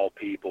maul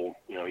people.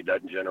 He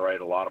doesn't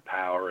generate a lot of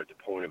power at the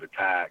point of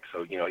attack.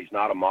 So, he's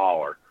not a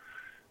mauler.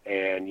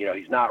 And,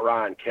 he's not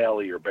Ryan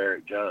Kelly or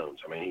Barrett Jones.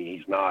 I mean,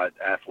 he's not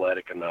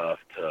athletic enough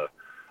to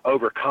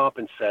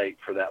overcompensate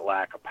for that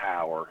lack of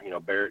power.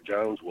 Barrett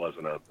Jones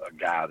wasn't a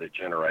guy that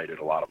generated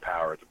a lot of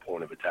power at the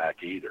point of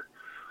attack either.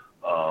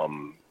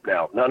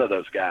 Now, none of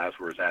those guys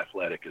were as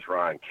athletic as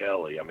Ryan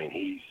Kelly. I mean,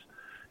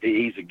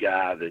 he's a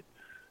guy that,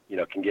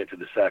 can get to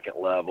the second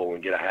level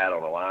and get a hat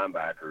on a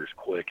linebacker as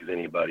quick as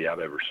anybody I've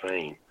ever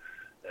seen.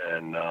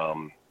 And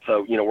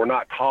so, we're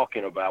not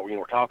talking about,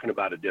 we're talking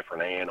about a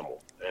different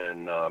animal.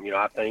 And,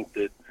 I think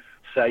that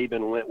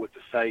Saban went with the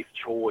safe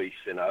choice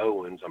in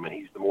Owens. I mean,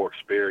 he's the more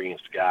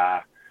experienced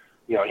guy.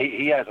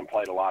 He hasn't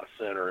played a lot of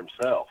center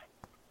himself.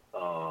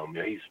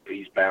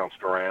 He's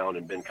bounced around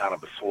and been kind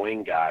of a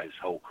swing guy his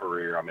whole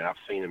career. I mean, I've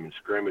seen him in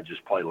scrimmages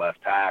play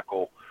left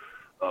tackle,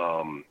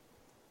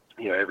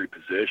 every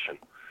position.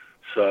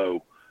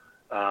 So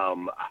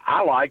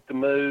I like the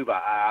move.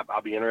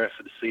 I'll be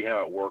interested to see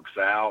how it works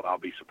out. I'll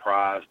be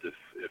surprised if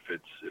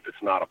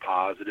it's not a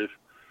positive.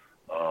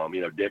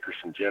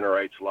 Dickerson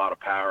generates a lot of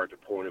power at the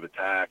point of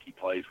attack. He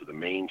plays with a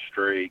mean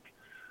streak.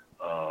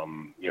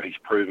 He's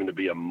proven to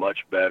be a much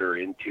better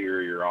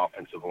interior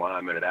offensive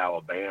lineman at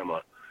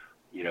Alabama,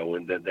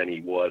 than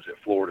he was at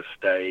Florida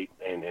State.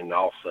 And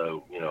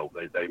also,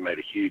 they made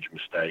a huge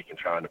mistake in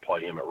trying to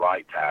play him at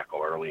right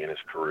tackle early in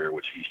his career,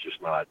 which he's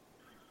just not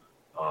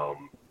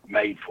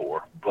made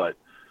for. But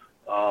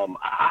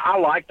I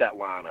like that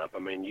lineup. I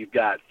mean, you've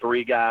got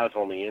three guys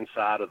on the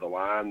inside of the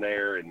line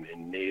there, and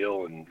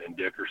Neal and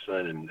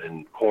Dickerson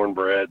and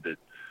Cornbread that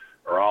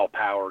are all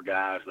power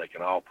guys. They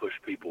can all push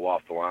people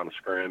off the line of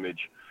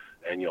scrimmage.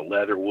 And,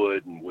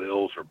 Leatherwood and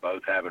Wills are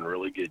both having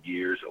really good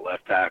years at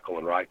left tackle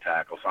and right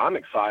tackle. So I'm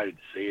excited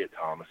to see it,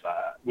 Thomas.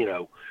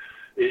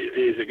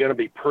 Is it going to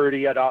be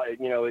pretty at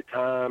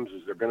times?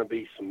 Is there going to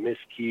be some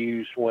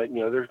miscues?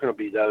 There's going to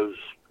be those,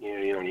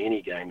 in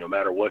any game, no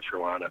matter what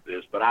your lineup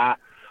is. But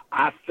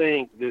I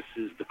think this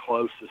is the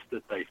closest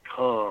that they've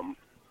come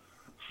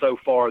so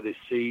far this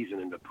season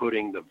into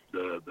putting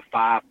the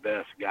five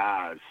best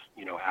guys,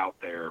 out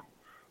there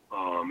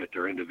at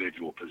their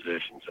individual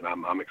positions. And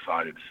I'm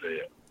excited to see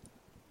it.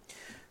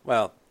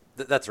 Well,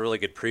 that's a really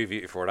good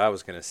preview for what I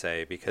was going to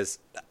say, because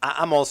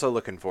I'm also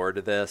looking forward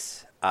to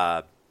this.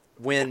 After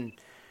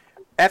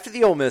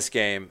the Ole Miss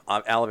game,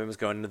 Alabama's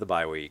going into the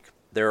bye week.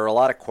 There are a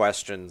lot of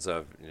questions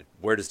of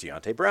where does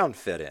Deontay Brown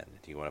fit in?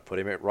 Do you want to put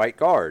him at right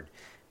guard?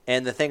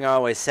 And the thing I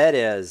always said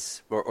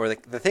is, or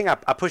the thing I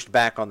pushed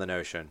back on the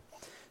notion,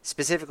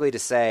 specifically to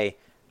say,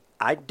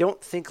 I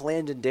don't think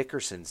Landon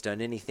Dickerson's done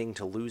anything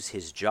to lose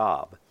his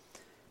job.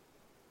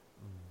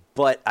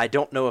 But I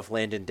don't know if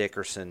Landon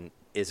Dickerson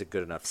is a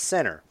good enough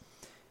center.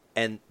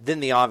 And then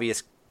the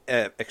obvious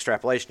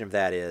extrapolation of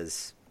that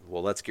is,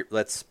 well,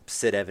 let's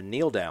sit Evan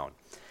Neal down.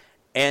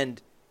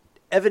 And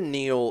Evan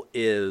Neal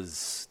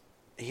he's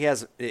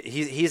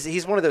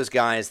one of those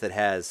guys that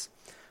has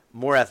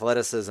more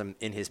athleticism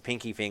in his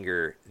pinky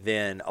finger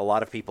than a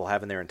lot of people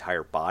have in their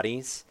entire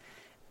bodies.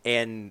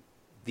 And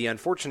the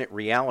unfortunate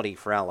reality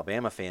for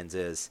Alabama fans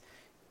is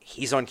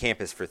he's on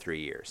campus for 3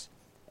 years.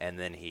 And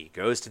then he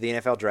goes to the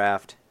NFL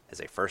draft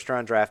as a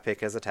first-round draft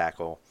pick as a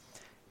tackle.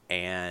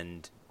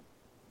 And,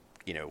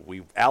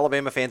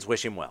 Alabama fans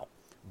wish him well.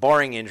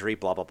 Barring injury,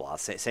 blah, blah, blah.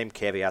 Same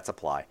caveats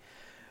apply.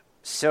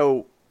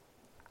 So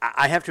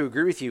I have to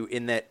agree with you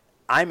in that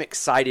I'm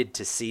excited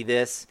to see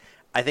this.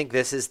 I think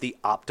this is the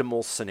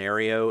optimal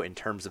scenario in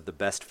terms of the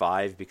best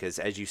five because,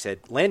 as you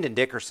said, Landon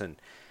Dickerson,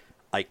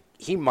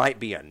 he might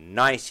be a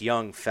nice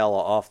young fella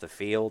off the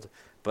field,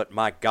 but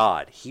my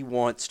God, he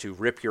wants to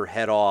rip your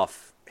head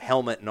off,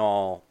 helmet and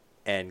all,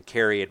 and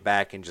carry it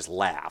back and just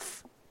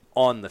laugh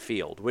on the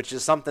field, which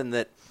is something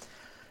that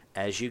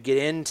as you get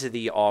into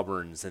the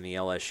Auburns and the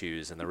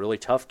LSUs and the really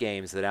tough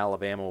games that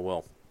Alabama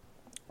will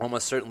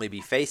almost certainly be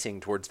facing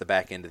towards the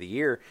back end of the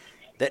year,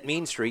 that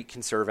mean streak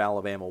can serve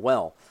Alabama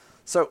well.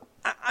 So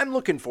I'm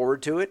looking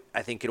forward to it.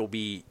 I think it'll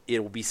be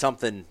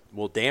something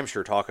we'll damn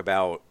sure talk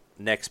about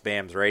next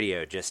BAM's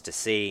radio just to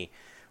see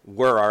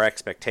were our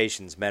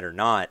expectations met or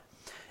not?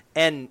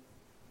 And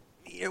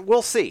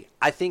we'll see.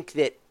 I think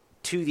that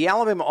to the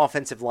Alabama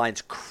offensive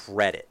line's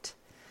credit,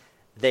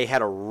 they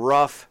had a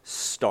rough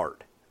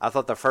start. I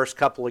thought the first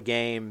couple of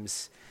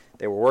games,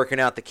 they were working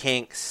out the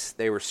kinks.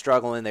 They were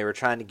struggling. They were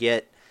trying to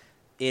get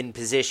in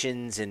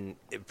positions, and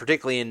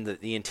particularly in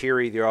the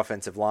interior of their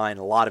offensive line,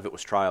 a lot of it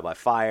was trial by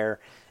fire.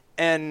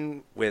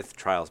 And with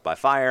trials by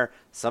fire,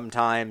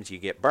 sometimes you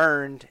get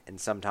burned, and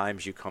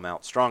sometimes you come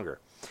out stronger.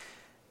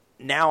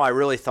 Now I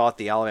really thought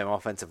the Alabama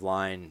offensive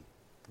line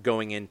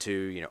going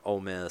into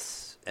Ole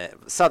Miss,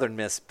 Southern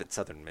Miss, but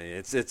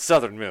it's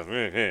Southern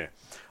Miss,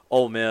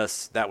 Ole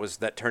Miss,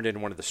 that turned into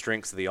one of the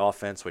strengths of the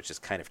offense, which is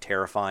kind of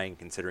terrifying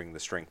considering the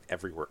strength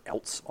everywhere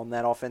else on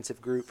that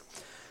offensive group.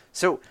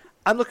 So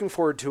I'm looking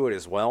forward to it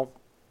as well.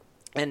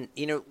 And,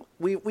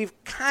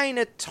 we've kind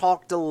of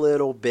talked a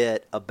little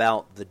bit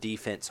about the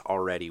defense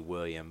already,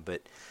 William,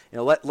 but,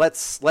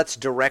 let's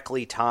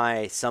directly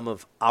tie some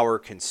of our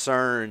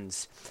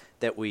concerns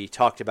that we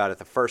talked about at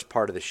the first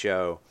part of the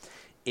show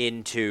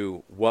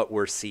into what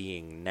we're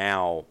seeing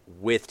now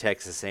with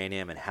Texas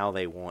A&M and how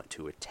they want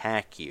to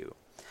attack you.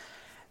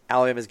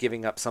 Alabama's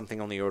giving up something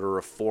on the order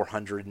of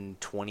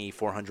 420,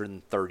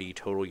 430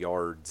 total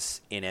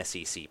yards in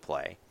SEC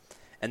play.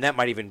 And that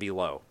might even be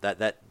low.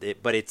 But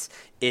it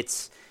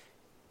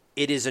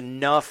is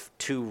enough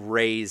to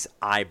raise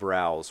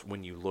eyebrows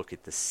when you look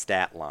at the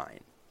stat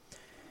line.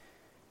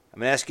 I'm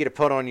going to ask you to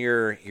put on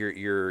your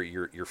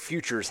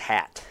futures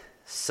hat.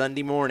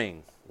 Sunday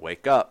morning,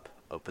 wake up,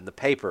 open the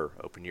paper,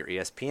 open your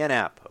ESPN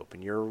app,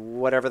 open your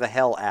whatever the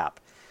hell app.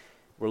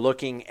 We're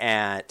looking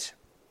at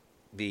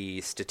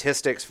the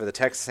statistics for the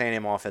Texas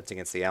A&M offense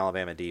against the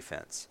Alabama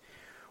defense.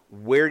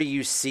 Where do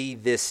you see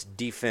this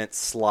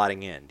defense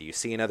slotting in? Do you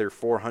see another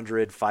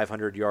 400,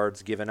 500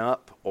 yards given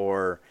up,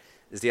 or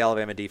is the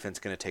Alabama defense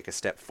going to take a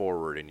step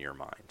forward in your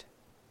mind?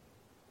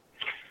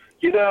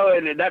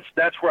 And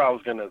that's where I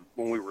was going to,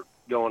 when we were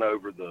going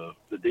over the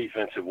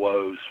defensive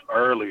woes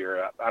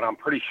earlier, and I'm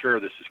pretty sure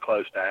this is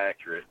close to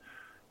accurate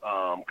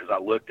because I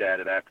looked at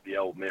it after the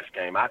Ole Miss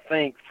game. I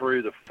think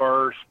through the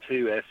first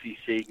two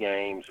SEC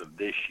games of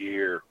this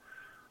year,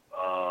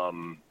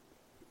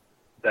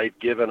 they've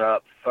given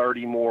up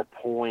 30 more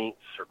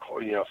points or,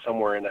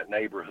 somewhere in that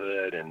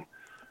neighborhood and,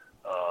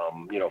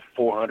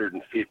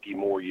 450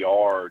 more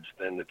yards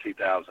than the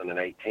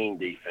 2018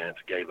 defense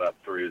gave up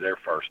through their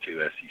first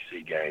two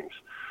SEC games.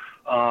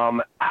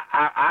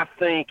 I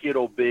think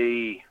it'll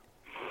be,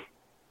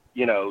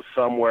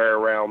 somewhere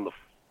around the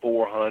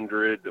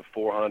 400 to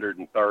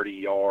 430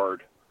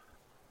 yard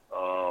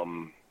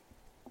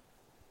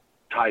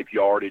type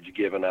yardage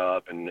given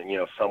up, and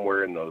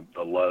somewhere in the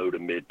low to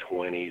mid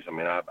 20s. I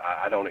mean,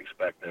 I don't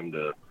expect them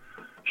to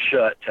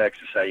shut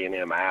Texas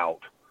A&M out.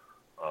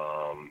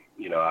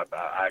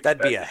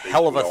 That'd be a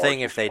hell of a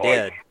thing if they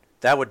did.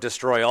 That would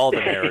destroy all the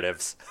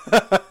narratives.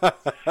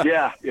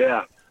 Yeah.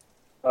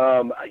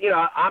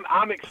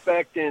 I'm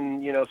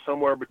expecting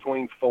somewhere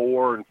between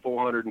 400 and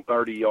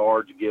 430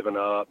 yards given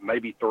up,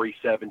 maybe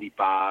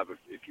 375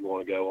 if you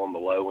want to go on the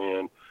low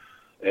end.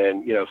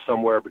 And,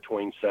 somewhere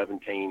between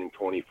 17 and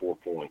 24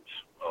 points.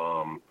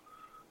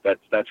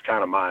 That's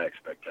kind of my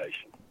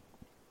expectation.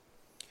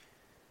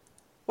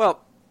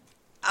 Well,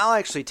 I'll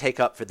actually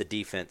take up for the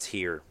defense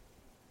here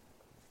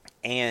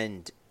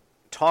and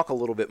talk a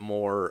little bit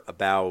more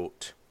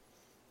about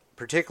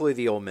particularly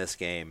the Ole Miss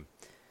game,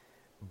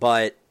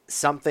 but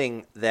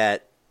something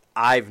that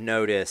I've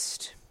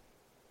noticed,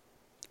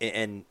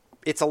 and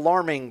it's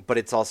alarming, but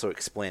it's also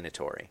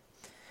explanatory.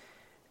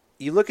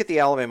 You look at the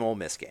Alabama-Ole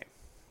Miss game.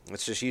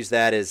 Let's just use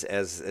that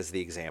as the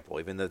example,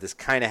 even though this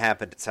kind of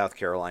happened at South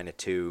Carolina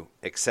too,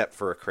 except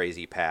for a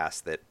crazy pass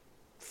that,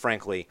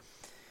 frankly,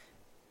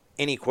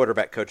 any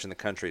quarterback coach in the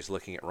country is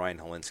looking at Ryan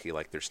Helinski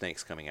like there's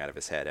snakes coming out of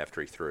his head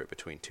after he threw it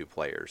between two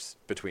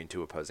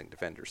opposing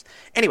defenders.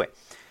 Anyway,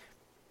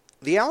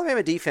 the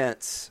Alabama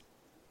defense,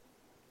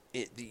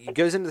 it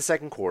goes into the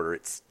second quarter,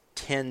 it's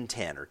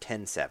 10-10 or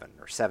 10-7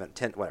 or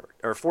 7-10, whatever,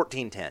 or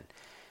 14-10.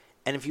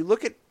 And if you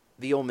look at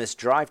the Ole Miss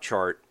drive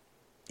chart,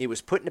 it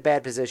was put in a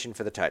bad position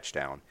for the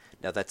touchdown.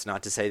 Now, that's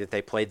not to say that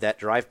they played that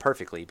drive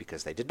perfectly,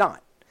 because they did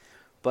not.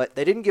 But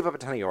they didn't give up a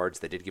ton of yards.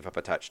 They did give up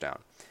a touchdown.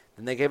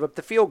 Then they gave up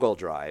the field goal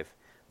drive.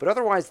 But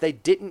otherwise, they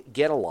didn't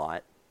get a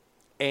lot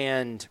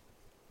and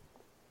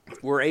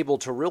were able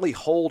to really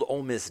hold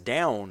Ole Miss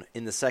down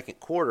in the second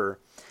quarter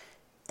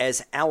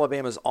as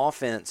Alabama's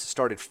offense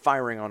started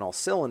firing on all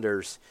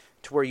cylinders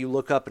to where you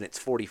look up and it's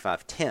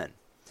 45-10.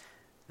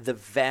 The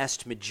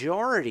vast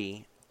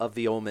majority of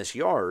the Ole Miss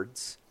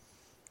yards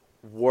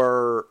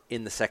were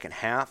in the second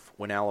half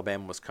when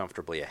Alabama was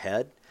comfortably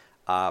ahead.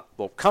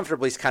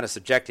 Comfortably is kind of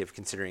subjective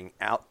considering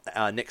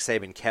Nick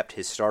Saban kept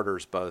his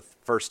starters, both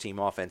first-team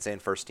offense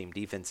and first-team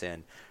defense,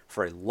 in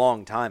for a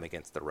long time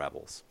against the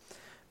Rebels.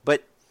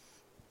 But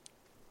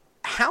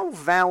how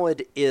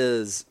valid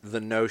is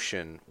the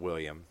notion,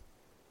 William,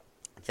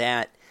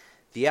 that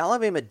the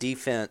Alabama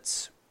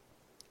defense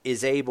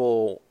is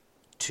able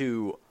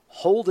to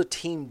hold a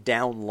team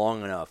down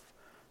long enough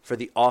for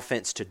the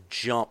offense to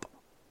jump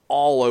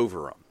all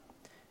over them?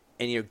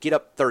 and get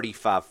up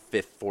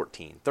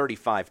 35-14,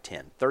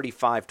 35-10,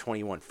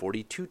 35-21,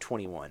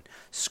 42-21,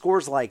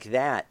 scores like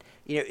that.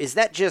 Is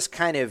that just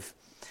kind of,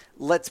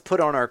 let's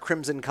put on our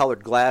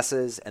crimson-colored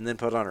glasses and then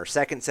put on our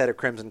second set of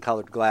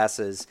crimson-colored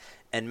glasses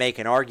and make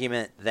an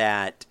argument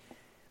that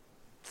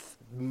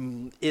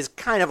is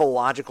kind of a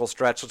logical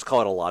stretch, let's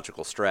call it a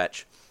logical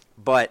stretch,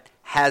 but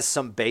has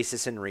some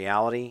basis in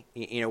reality?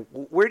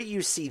 Where do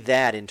you see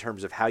that in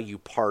terms of how you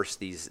parse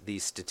these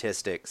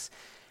statistics?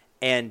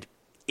 And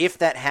if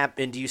that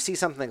happened, do you see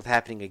something that's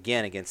happening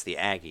again against the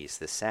Aggies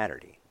this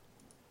Saturday?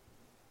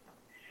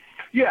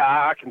 Yeah,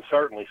 I can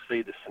certainly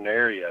see the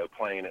scenario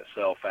playing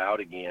itself out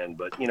again.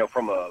 But,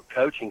 from a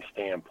coaching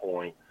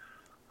standpoint,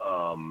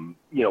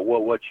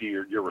 what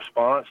your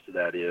response to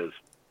that is,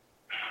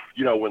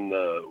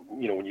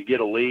 when you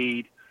get a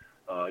lead,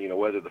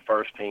 whether the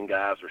first team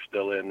guys are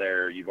still in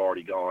there, you've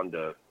already gone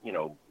to,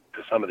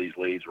 because some of these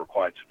leads were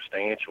quite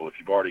substantial. If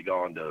you've already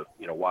gone to,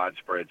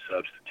 widespread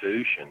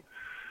substitution,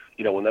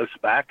 when those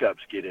backups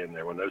get in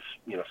there, when those,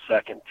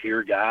 second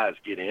tier guys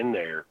get in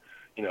there,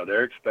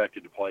 they're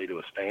expected to play to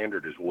a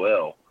standard as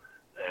well.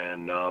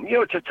 And,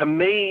 to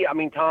me,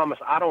 Thomas,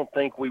 I don't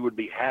think we would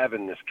be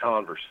having this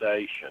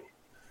conversation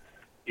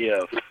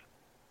if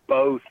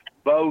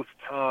both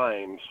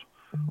times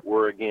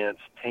were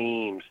against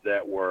teams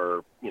that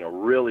were,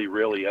 really,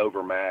 really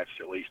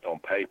overmatched, at least on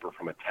paper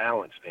from a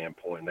talent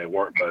standpoint, and they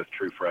weren't both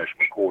true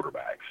freshman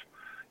quarterbacks.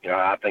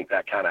 I think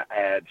that kind of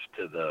adds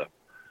to the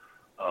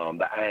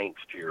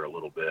angst here a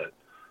little bit.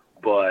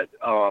 But,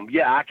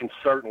 I can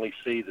certainly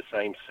see the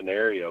same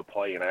scenario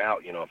playing out.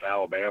 If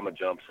Alabama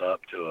jumps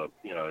up to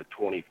a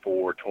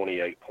 24,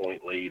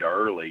 28-point lead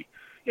early,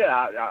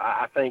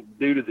 I think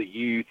due to the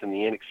youth and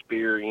the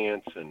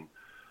inexperience and,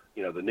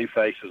 the new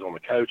faces on the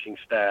coaching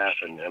staff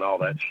and all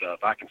that stuff,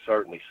 I can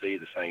certainly see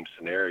the same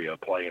scenario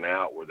playing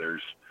out where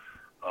there's,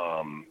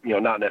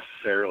 not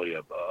necessarily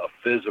a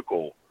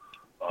physical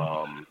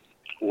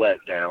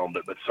letdown,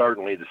 but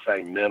certainly the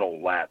same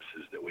mental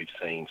lapses that we've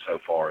seen so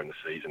far in the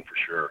season for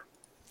sure.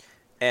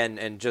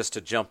 And just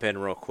to jump in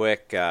real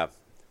quick,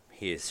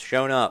 he has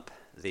shown up.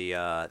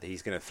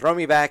 He's going to throw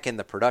me back in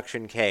the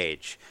production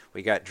cage.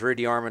 We got Drew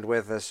DeArmond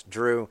with us.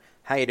 Drew,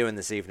 how you doing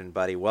this evening,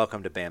 buddy?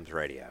 Welcome to BAMS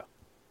Radio.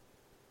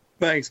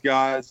 Thanks,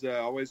 guys.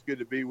 Always good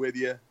to be with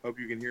you. Hope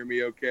you can hear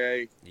me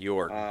okay.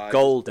 You're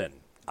golden.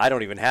 I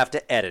don't even have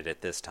to edit it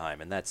this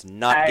time, and that's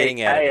not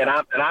getting edited.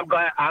 Hey,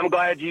 and I'm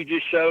glad you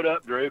just showed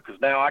up, Drew, because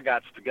now I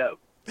got to go.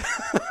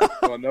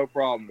 Well, no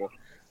problem. Well,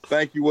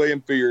 thank you,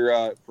 William, for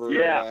your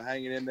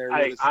hanging in there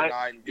with us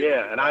tonight.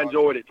 And I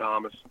enjoyed it,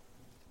 Thomas.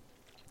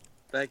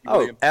 Thank you,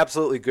 William.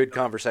 Absolutely good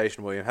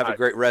conversation, William. Have a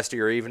great rest of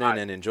your evening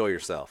and enjoy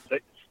yourself. All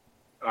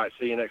right,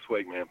 see you next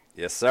week, man.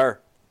 Yes, sir.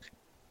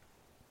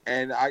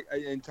 And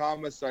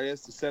Thomas, I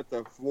guess to set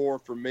the floor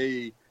for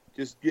me,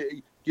 just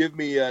give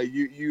me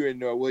you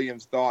and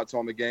William's thoughts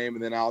on the game,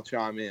 and then I'll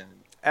chime in.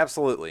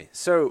 Absolutely.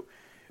 So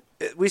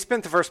we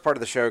spent the first part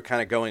of the show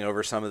kind of going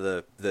over some of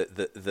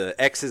the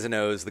X's and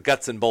O's, the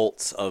guts and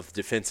bolts of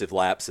defensive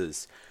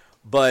lapses.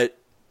 But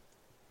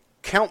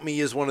count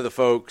me as one of the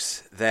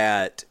folks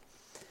that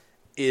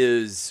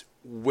is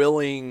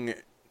willing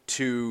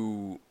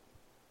to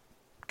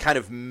kind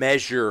of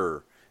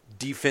measure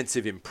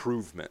defensive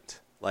improvement.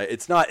 Like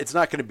it's not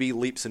going to be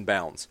leaps and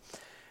bounds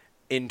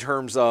in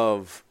terms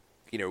of,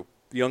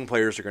 young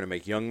players are going to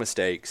make young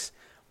mistakes.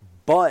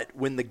 But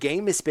when the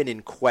game has been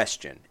in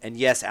question, and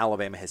yes,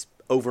 Alabama has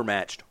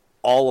overmatched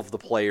all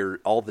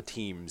the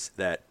teams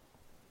that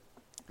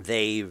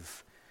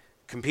they've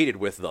competed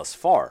with thus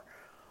far.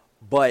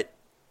 But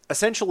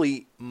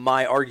essentially,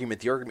 the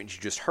argument you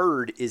just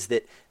heard is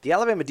that the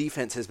Alabama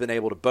defense has been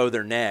able to bow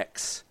their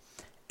necks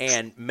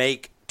and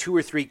make 2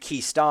 or 3 key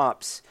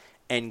stops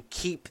and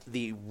keep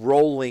the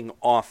rolling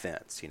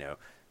offense.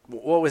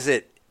 What was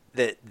it?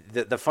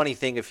 The funny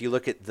thing, if you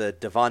look at the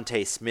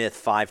Devontae Smith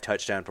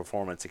 5-touchdown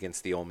performance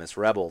against the Ole Miss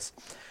Rebels,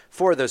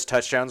 4 of those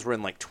touchdowns were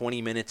in like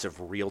 20 minutes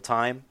of real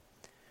time,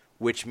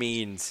 which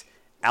means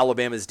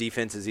Alabama's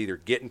defense is either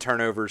getting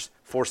turnovers,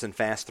 forcing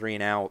fast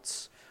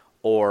 3-and-outs,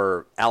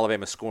 or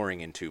Alabama scoring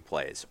in 2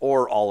 plays,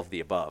 or all of the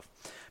above.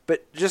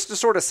 But just to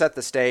sort of set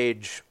the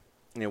stage,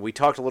 we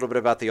talked a little bit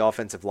about the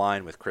offensive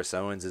line with Chris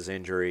Owens'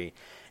 injury,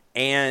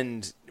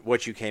 and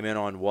what you came in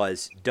on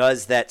was,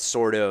 does that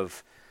sort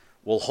of,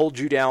 we'll hold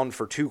you down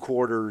for 2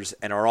 quarters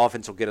and our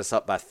offense will get us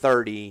up by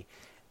 30,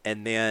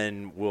 and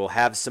then we'll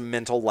have some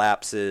mental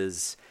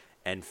lapses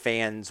and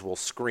fans will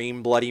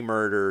scream bloody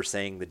murder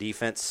saying the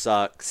defense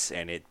sucks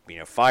and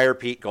fire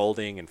Pete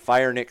Golding and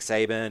fire Nick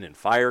Saban and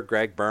fire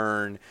Greg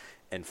Byrne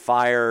and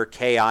fire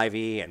Kay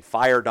Ivey and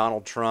fire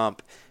Donald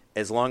Trump.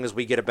 As long as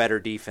we get a better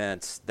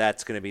defense,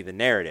 that's going to be the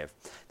narrative.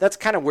 That's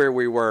kind of where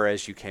we were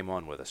as you came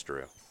on with us,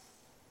 Drew.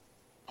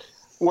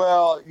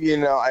 Well,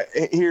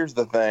 here's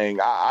the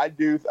thing. I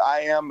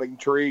am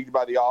intrigued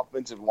by the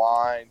offensive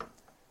line.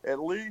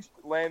 At least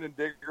Landon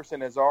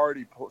Dickerson has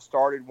already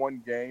started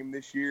one game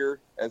this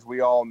year, as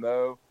we all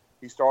know.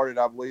 He started,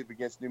 I believe,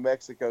 against New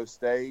Mexico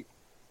State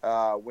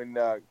when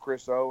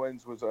Chris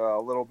Owens was a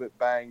little bit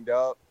banged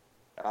up.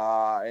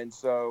 And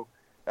so,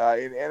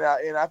 and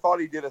I thought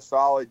he did a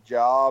solid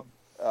job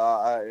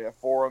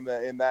for him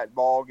in that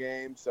ball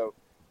game. So,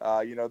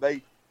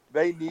 they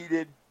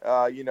needed,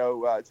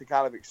 to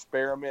kind of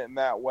experiment in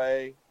that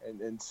way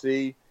and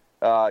see,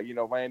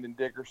 Landon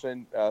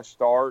Dickerson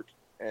start.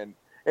 And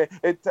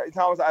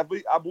Thomas, I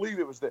believe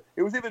it was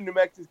either New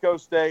Mexico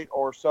State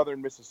or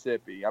Southern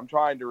Mississippi. I'm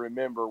trying to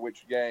remember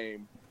which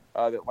game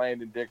that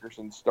Landon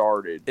Dickerson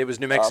started. It was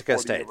New Mexico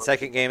State,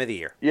 second game of the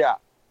year. Yeah,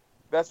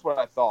 that's what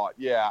I thought.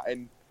 Yeah,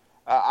 and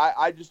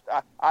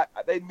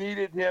they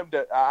needed him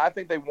to. I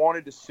think they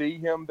wanted to see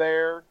him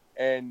there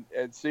and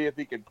see if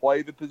he could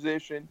play the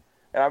position.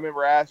 And I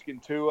remember asking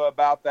Tua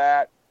about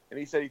that, and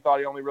he said he thought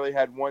he only really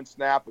had one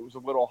snap. It was a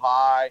little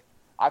high.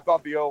 I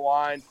thought the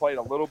O-line played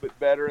a little bit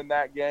better in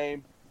that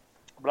game.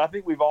 But I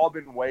think we've all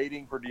been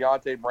waiting for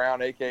Deontay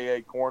Brown,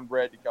 a.k.a.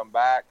 Cornbread, to come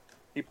back.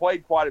 He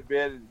played quite a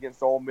bit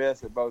against Ole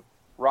Miss at both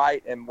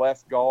right and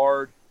left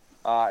guard.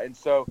 And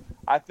so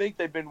I think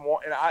they've been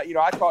 – and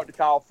I talked to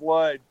Kyle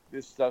Flood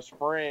this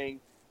spring,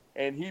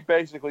 and he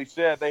basically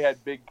said they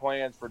had big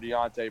plans for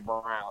Deontay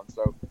Brown.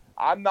 So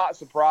I'm not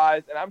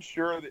surprised, and I'm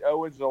sure that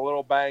Owens is a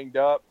little banged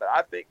up. But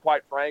I think,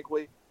 quite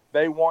frankly,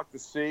 they want to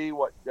see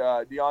what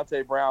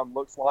Deontay Brown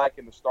looks like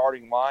in the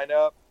starting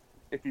lineup.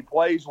 If he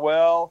plays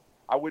well,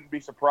 I wouldn't be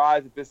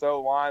surprised if this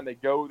O-line, they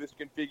go with this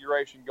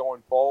configuration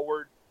going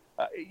forward.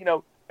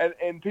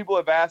 And people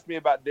have asked me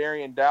about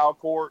Darian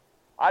Dalcourt.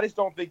 I just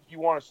don't think you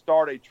want to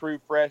start a true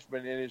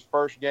freshman in his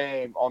first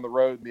game on the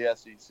road in the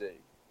SEC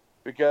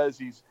because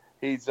he's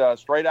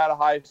straight out of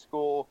high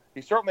school.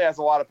 He certainly has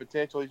a lot of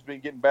potential. He's been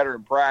getting better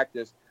in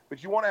practice.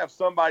 But you want to have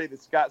somebody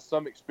that's got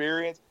some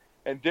experience.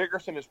 And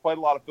Dickerson has played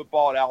a lot of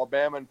football at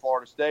Alabama and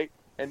Florida State,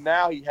 and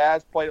now he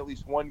has played at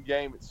least one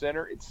game at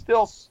center. It's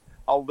still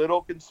a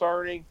little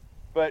concerning,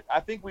 but I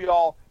think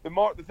the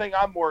thing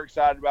I'm more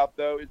excited about,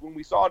 though, is when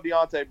we saw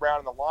Deontay Brown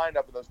in the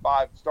lineup in those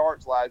 5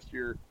 starts last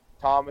year,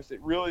 Thomas,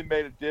 it really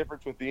made a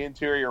difference with the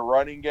interior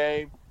running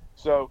game.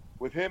 So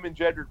with him and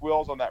Jedrick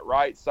Wills on that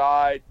right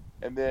side,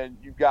 and then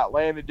you've got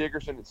Landon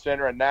Dickerson at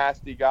center, a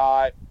nasty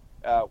guy.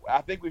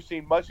 I think we've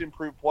seen much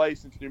improved play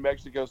since New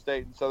Mexico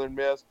State and Southern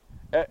Miss.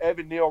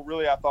 Evan Neal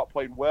really, I thought,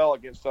 played well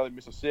against Southern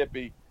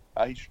Mississippi.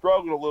 He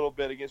struggled a little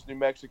bit against New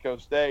Mexico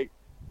State.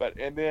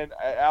 And then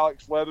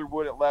Alex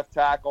Leatherwood at left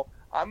tackle.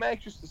 I'm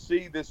anxious to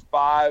see this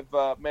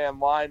 5-man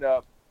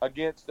lineup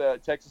against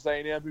Texas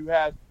A&M, who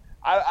has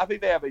I think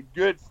they have a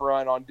good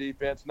front on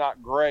defense,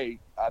 not great.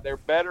 They're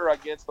better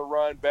against the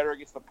run, better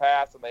against the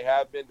pass, and they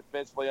have been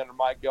defensively under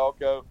Mike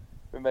Elko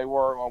than they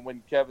were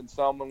when Kevin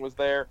Sumlin was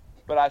there.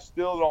 But I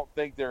still don't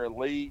think they're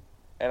elite,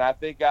 and I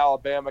think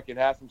Alabama can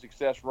have some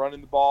success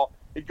running the ball.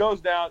 It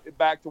goes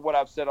back to what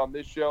I've said on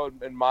this show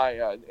and on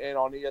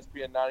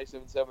ESPN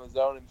 97.7 The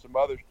Zone and some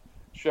other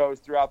shows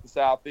throughout the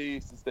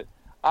Southeast, is that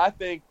I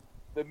think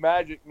the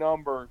magic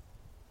number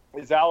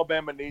is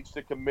Alabama needs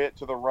to commit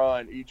to the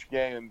run each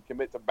game and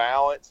commit to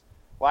balance.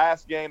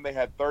 Last game they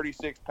had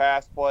 36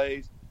 pass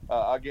plays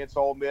against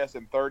Ole Miss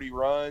and 30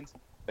 runs.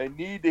 They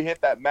need to hit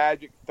that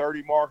magic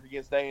 30 mark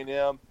against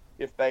A&M.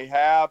 If they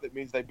have, it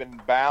means they've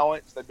been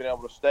balanced. They've been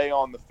able to stay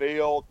on the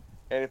field.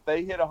 And if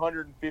they hit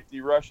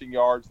 150 rushing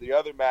yards, the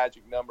other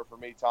magic number for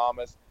me,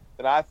 Thomas,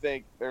 then I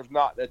think there's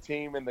not a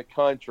team in the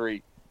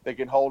country that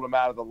can hold them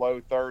out of the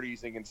low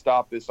 30s and can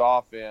stop this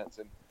offense.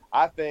 And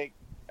I think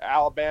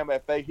Alabama,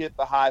 if they hit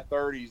the high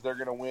 30s, they're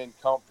going to win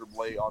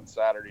comfortably on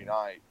Saturday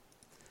night.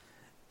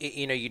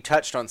 You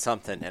touched on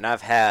something, and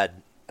I've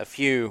had a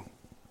few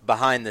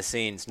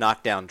behind-the-scenes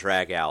knockdown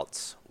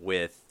dragouts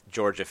with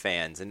Georgia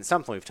fans, and it's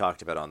something we've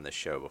talked about on this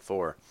show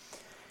before.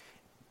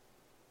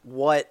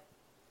 What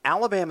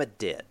Alabama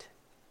did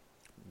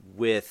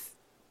with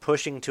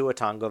pushing Tua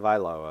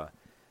Tagovailoa,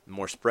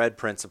 more spread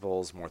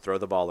principles, more throw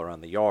the ball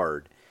around the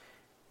yard,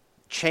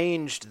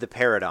 changed the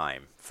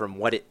paradigm from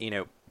what it,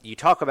 you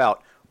talk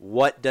about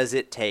what does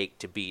it take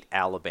to beat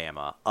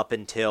Alabama up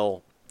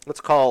until,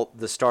 let's call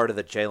the start of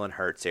the Jalen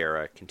Hurts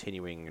era,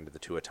 continuing into the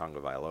Tua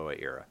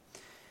Tagovailoa era.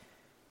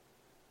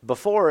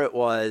 Before it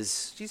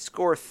was, you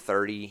score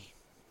 30,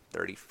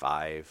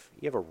 35,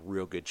 you have a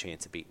real good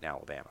chance of beating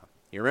Alabama.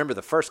 You remember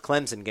the first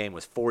Clemson game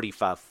was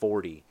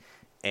 45-40,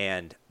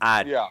 and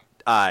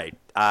I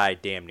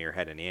damn near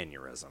had an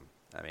aneurysm.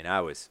 I mean, I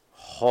was,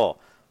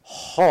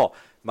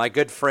 my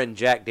good friend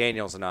Jack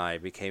Daniels and I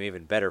became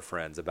even better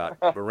friends about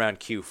around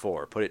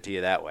Q4, put it to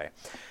you that way.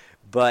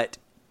 But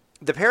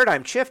the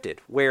paradigm shifted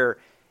where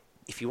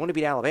if you want to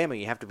beat Alabama,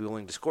 you have to be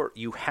willing to score.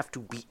 You have to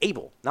be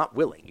able, not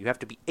willing, you have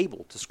to be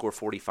able to score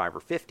 45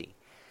 or 50.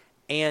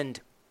 And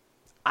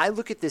I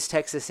look at this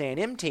Texas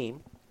A&M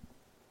team,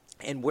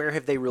 and where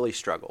have they really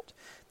struggled?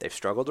 They've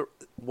struggled.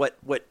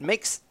 What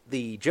makes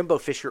the Jimbo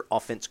Fisher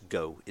offense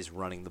go is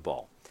running the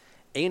ball.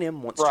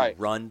 A&M wants to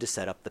run to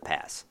set up the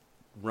pass,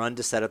 run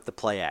to set up the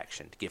play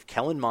action, to give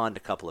Kellen Mond a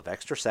couple of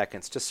extra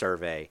seconds to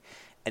survey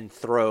and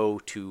throw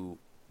to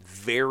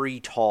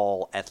very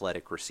tall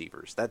athletic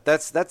receivers.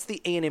 That's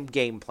the A&M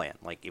game plan.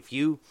 Like if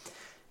you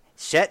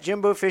set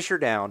Jimbo Fisher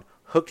down,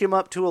 hooked him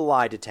up to a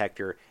lie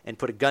detector, and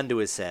put a gun to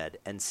his head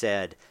and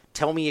said,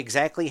 Tell me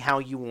exactly how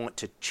you want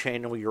to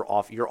channel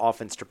your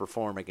offense to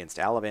perform against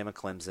Alabama,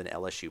 Clemson,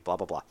 LSU, blah,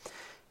 blah, blah.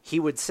 He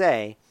would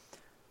say,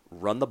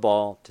 run the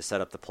ball to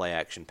set up the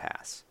play-action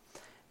pass.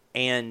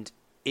 And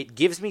it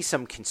gives me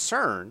some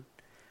concern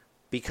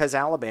because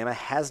Alabama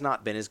has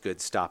not been as good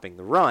stopping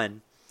the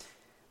run,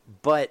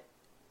 but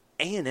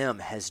A&M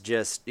has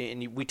just,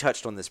 and we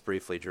touched on this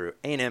briefly, Drew,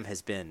 A&M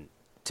has been,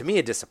 to me,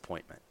 a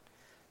disappointment.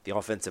 The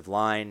offensive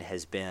line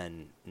has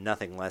been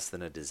nothing less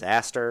than a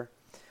disaster.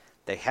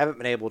 They haven't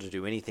been able to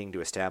do anything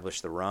to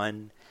establish the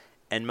run,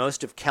 and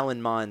most of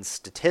Kellen Mond's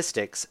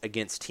statistics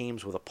against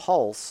teams with a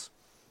pulse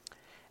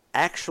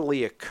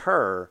actually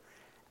occur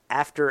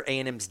after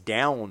A&M's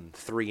down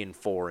 3 and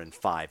 4 and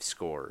 5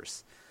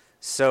 scores.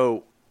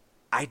 So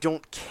I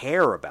don't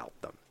care about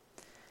them.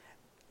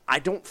 I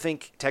don't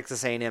think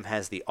Texas A&M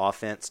has the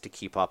offense to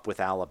keep up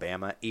with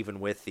Alabama, even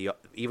with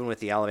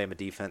the Alabama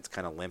defense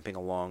kind of limping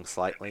along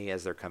slightly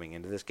as they're coming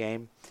into this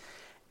game.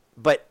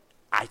 But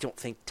I don't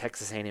think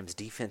Texas A&M's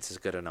defense is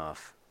good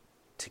enough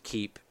to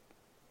keep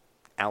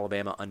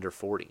Alabama under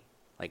 40.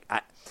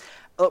 Let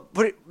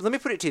me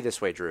put it to you this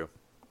way, Drew.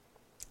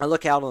 I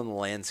look out on the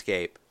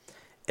landscape,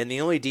 and the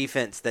only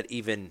defense that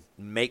even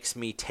makes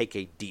me take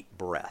a deep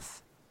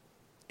breath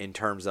in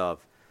terms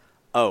of,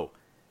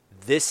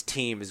 this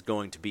team is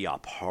going to be a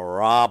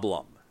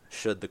problem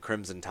should the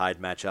Crimson Tide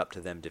match up to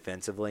them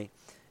defensively,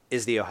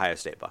 is the Ohio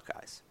State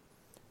Buckeyes.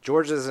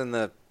 Georgia's in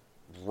the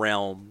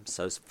realm,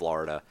 so's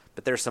Florida,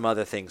 but there's some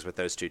other things with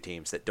those two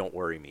teams that don't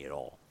worry me at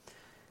all.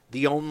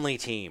 The only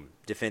team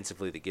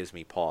defensively that gives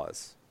me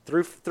pause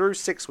through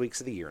 6 weeks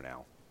of the year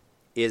now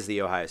is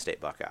the Ohio State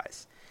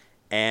Buckeyes.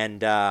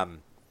 And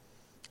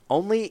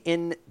only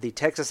in the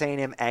Texas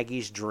A&M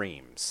Aggies'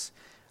 dreams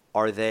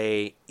are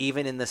they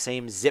even in the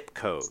same zip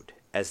code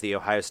as the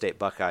Ohio State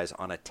Buckeyes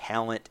on a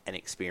talent and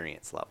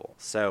experience level.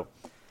 So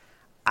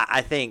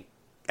I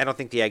don't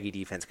think the Aggie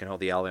defense can hold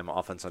the Alabama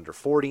offense under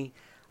 40.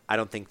 I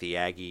don't think the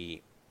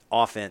Aggie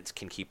offense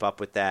can keep up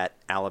with that.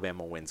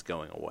 Alabama wins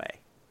going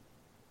away,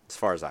 as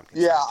far as I'm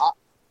concerned. Yeah,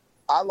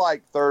 I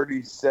like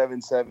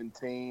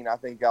 37-17. I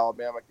think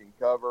Alabama can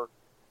cover.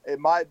 It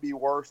might be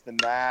worse than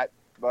that,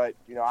 but,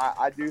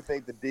 I do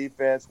think the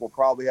defense will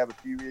probably have a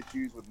few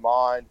issues with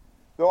mine.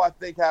 Though I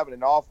think having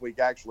an off week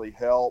actually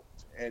helped,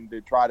 and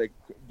to try to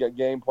get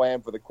game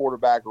plan for the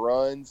quarterback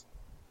runs,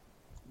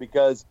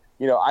 because,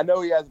 I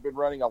know he hasn't been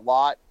running a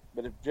lot,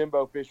 but if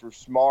Jimbo Fisher's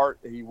smart,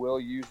 he will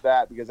use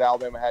that, because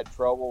Alabama had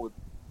trouble with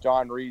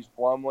John Reese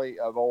Plumlee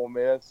of Ole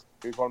Miss,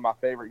 who's one of my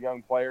favorite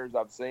young players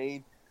I've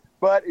seen.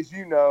 But as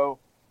you know,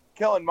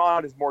 Kellen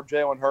Mond is more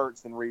Jalen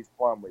Hurts than Reese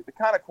Plumlee. The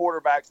kind of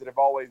quarterbacks that have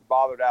always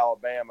bothered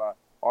Alabama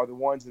are the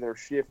ones that are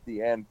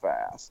shifty and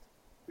fast,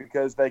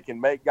 because they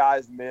can make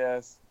guys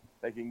miss,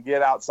 they can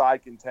get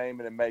outside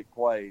containment and make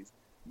plays.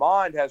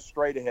 Mond has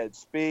straight-ahead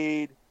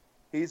speed.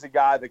 He's a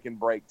guy that can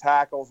break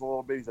tackles a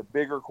little bit. He's a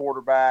bigger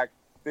quarterback,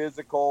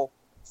 physical.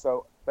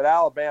 But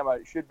Alabama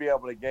should be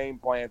able to game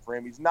plan for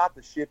him. He's not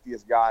the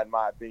shiftiest guy, in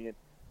my opinion,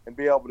 and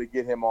be able to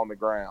get him on the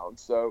ground.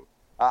 So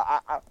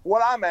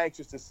what I'm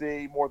anxious to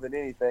see more than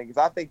anything is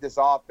I think this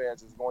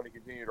offense is going to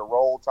continue to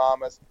roll,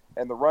 Thomas,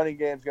 and the running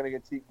game is going to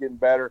keep getting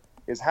better,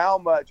 is how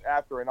much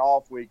after an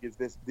off week is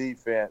this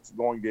defense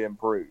going to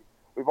improve.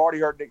 We've already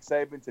heard Nick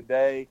Saban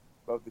today,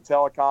 both the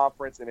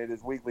teleconference and at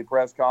his weekly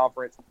press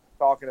conference,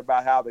 talking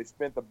about how they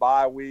spent the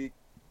bye week,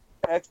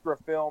 extra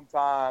film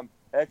time,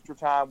 extra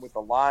time with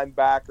the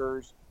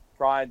linebackers,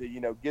 trying to,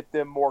 get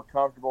them more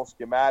comfortable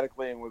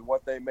schematically and with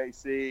what they may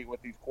see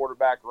with these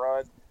quarterback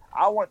runs.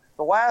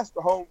 The last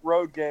home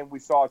road game we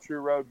saw, a true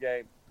road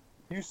game,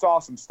 you saw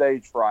some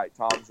stage fright,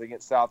 Thomas,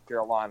 against South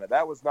Carolina.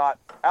 That was not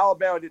 –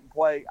 Alabama didn't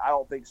play, I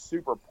don't think,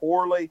 super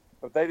poorly,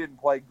 but they didn't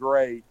play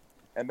great.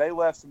 And they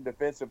left some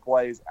defensive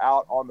plays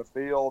out on the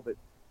field that,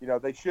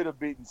 they should have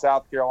beaten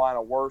South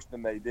Carolina worse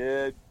than they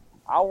did.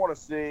 I want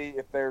to see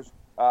if there's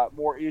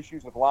more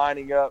issues with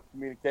lining up,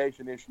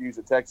 communication issues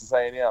at Texas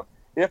A&M.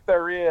 If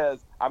there is,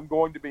 I'm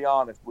going to be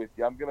honest with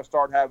you. I'm going to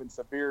start having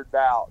severe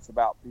doubts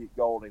about Pete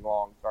Golding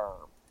long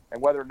term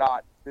and whether or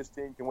not this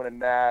team can win a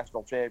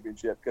national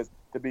championship. Because,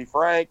 to be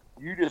frank,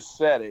 you just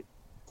said it.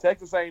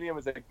 Texas A&M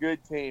is a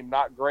good team,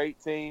 not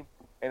great team.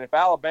 And if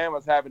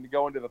Alabama's having to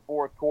go into the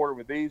fourth quarter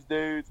with these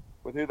dudes,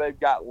 with who they've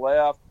got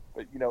left,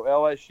 but,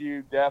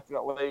 LSU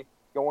definitely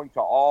going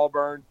to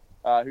Auburn,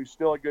 who's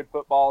still a good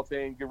football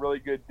team, really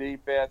good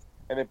defense,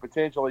 and then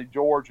potentially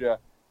Georgia,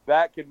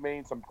 that could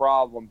mean some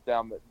problems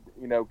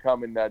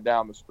coming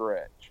down the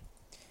stretch.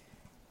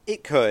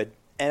 It could,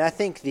 and I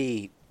think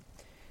let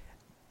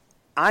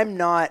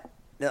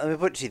me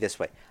put it to you this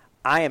way.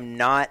 I am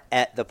not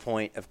at the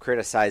point of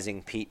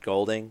criticizing Pete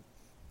Golding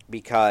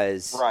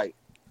because right.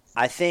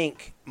 I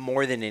think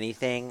more than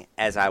anything,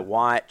 as I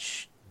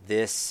watch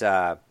this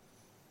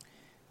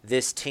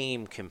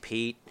team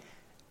compete,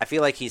 I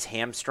feel like he's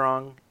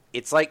hamstrung.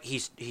 It's like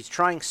he's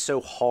trying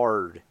so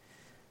hard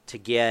to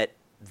get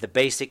the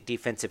basic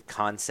defensive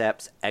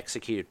concepts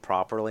executed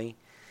properly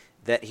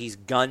that he's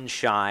gun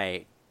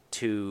shy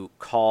to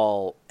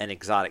call an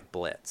exotic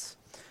blitz.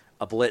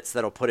 a blitz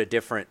that'll put a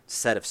different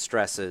set of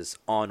stresses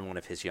on one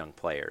of his young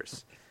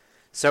players.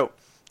 So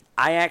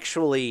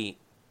I'm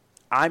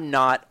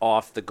not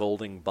off the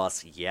Golding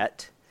bus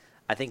yet.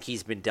 I think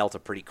he's been dealt a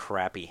pretty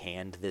crappy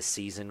hand this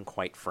season,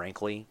 quite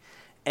frankly.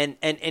 And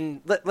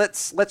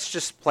let's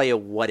just play a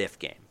what if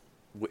game.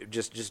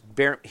 Just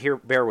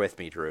bear with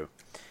me, Drew.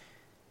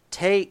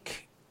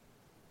 Take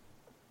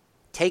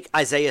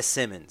Isaiah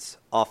Simmons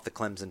off the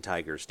Clemson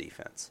Tigers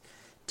defense.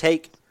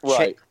 Take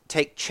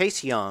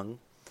Chase Young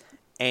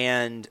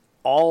and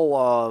all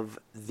of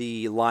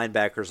the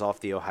linebackers off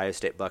the Ohio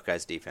State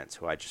Buckeyes defense,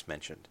 who I just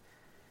mentioned.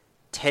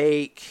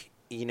 Take,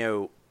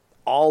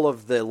 all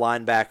of the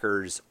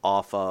linebackers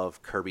off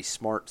of Kirby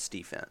Smart's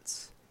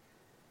defense.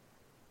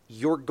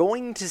 You're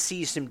going to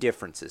see some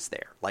differences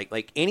there.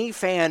 Like any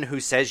fan who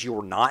says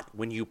you're not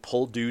when you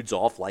pull dudes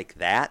off like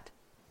that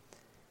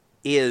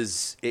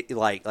is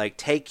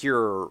take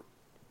your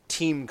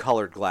team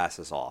colored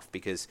glasses off,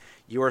 because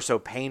you are so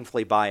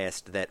painfully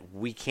biased that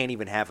we can't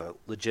even have a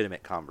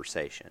legitimate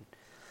conversation.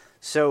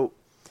 So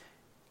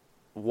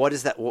what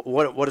is that?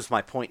 What is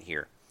my point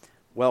here?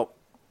 Well,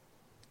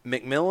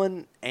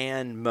 McMillan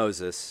and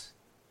Moses,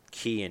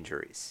 key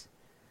injuries.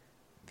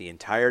 The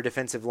entire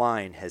defensive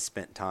line has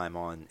spent time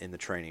in the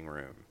training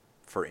room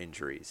for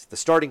injuries. The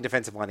starting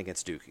defensive line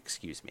against Duke,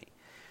 excuse me.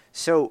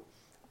 So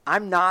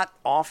I'm not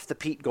off the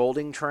Pete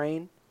Golding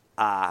train.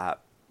 Now,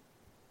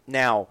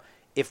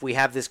 if we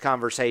have this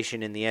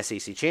conversation in the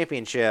SEC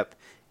Championship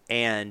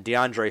and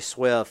DeAndre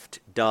Swift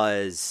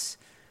does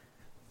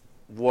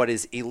what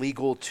is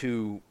illegal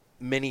in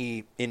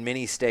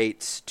many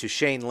states to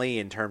Shane Lee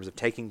in terms of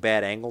taking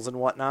bad angles and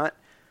whatnot,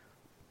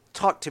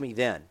 talk to me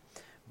then.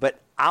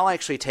 But I'll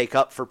actually take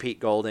up for Pete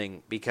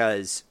Golding,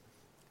 because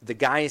the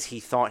guys he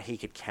thought he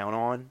could count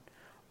on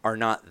are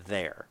not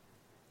there.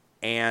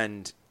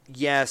 And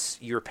yes,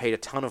 you're paid a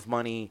ton of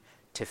money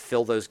to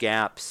fill those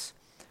gaps,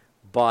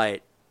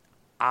 but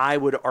I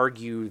would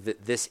argue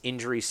that this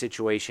injury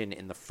situation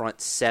in the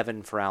front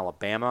seven for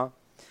Alabama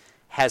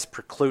has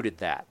precluded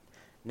that.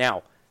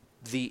 Now,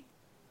 the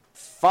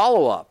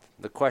follow-up,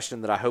 the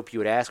question that I hope you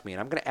would ask me, and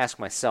I'm going to ask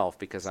myself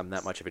because I'm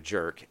that much of a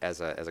jerk as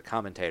a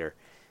commentator,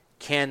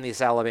 can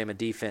this Alabama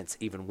defense,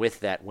 even with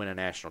that, win a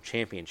national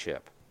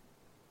championship?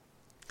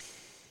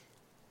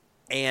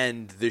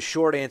 And the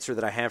short answer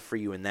that I have for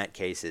you in that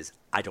case is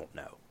I don't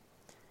know.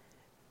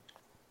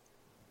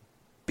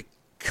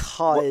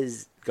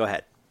 Because, go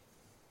ahead.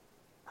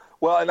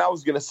 Well, and I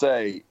was going to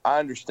say, I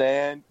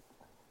understand.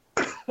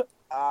 And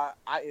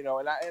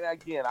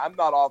again, I'm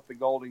not off the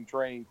Golding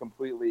train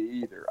completely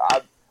either.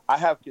 I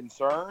have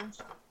concerns.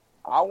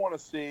 I want to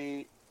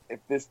see if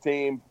this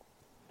team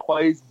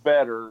plays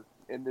better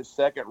in this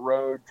second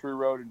true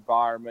road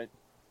environment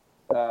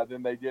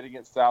than they did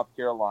against South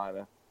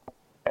Carolina.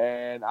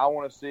 And I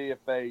want to see if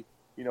they,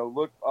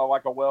 look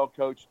like a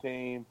well-coached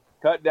team,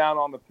 cut down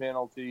on the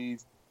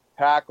penalties,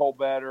 tackle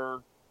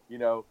better,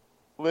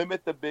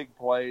 limit the big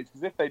plays.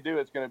 Because if they do,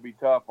 it's going to be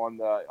tough on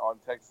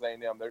Texas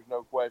A&M. There's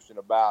no question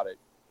about it.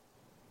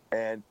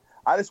 And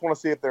I just want to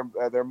see if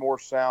they're more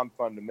sound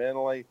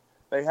fundamentally.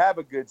 They have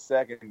a good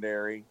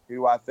secondary,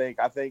 who I think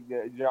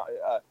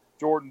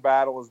Jordan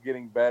Battle is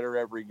getting better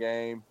every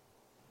game.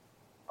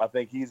 I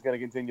think he's going to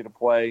continue to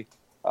play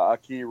a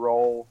key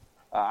role.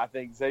 I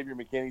think Xavier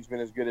McKinney's been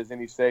as good as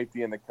any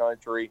safety in the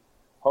country.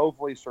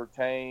 Hopefully,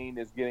 Surtain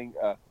is getting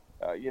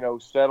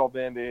settled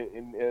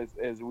in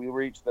as we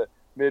reach the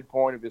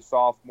midpoint of his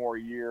sophomore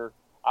year.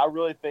 I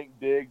really think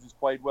Diggs has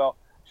played well.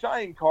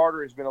 Cheyenne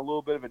Carter has been a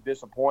little bit of a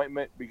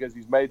disappointment because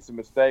he's made some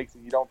mistakes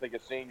that you don't think a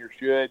senior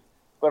should.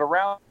 But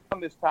around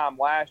this time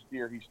last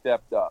year, he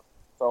stepped up.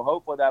 So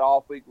hopefully that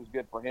off week was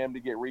good for him to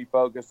get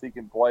refocused. He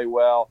can play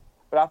well.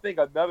 But I think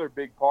another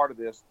big part of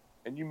this,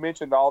 and you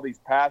mentioned all these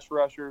pass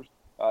rushers,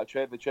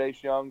 the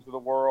Chase Youngs of the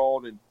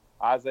world and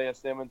Isaiah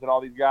Simmons and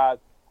all these guys.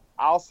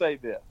 I'll say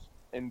this,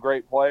 and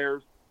great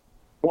players.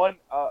 One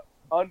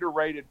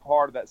underrated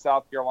part of that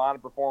South Carolina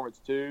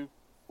performance too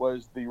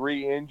was the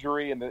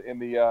re-injury and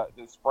the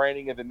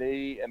spraining of the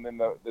knee, and then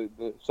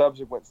the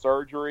subsequent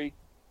surgery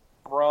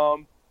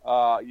from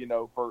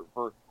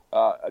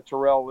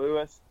Terrell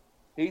Lewis.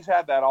 He's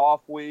had that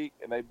off week,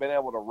 and they've been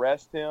able to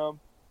rest him.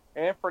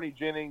 Anthony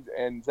Jennings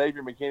and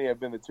Xavier McKinney have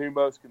been the two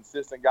most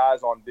consistent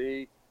guys on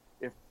D.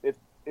 If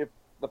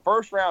the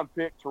first round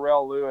pick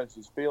Terrell Lewis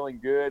is feeling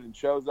good and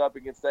shows up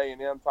against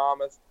A&M,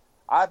 Thomas,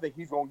 I think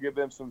he's going to give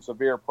them some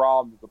severe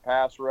problems as a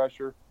pass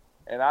rusher,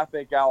 and I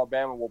think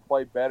Alabama will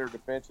play better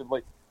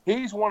defensively.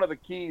 He's one of the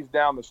keys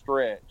down the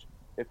stretch.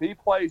 If he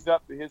plays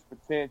up to his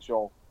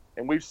potential,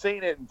 and we've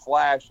seen it in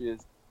flashes,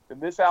 then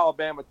this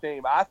Alabama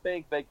team, I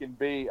think they can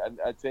be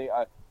a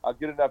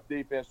good enough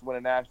defense to win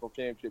a national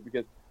championship,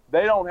 because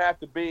they don't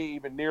have to be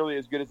even nearly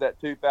as good as that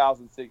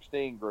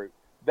 2016 group.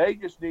 They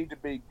just need to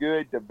be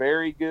good to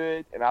very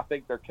good, and I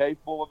think they're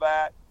capable of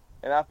that.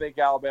 And I think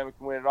Alabama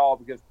can win it all,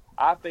 because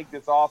I think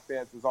this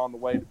offense is on the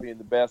way to being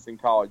the best in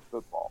college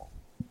football.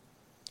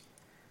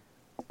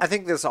 I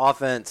think this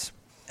offense,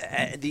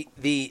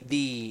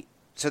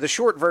 so the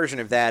short version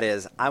of that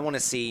is I want to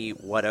see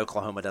what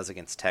Oklahoma does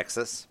against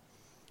Texas,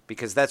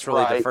 because that's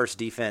really Right. the first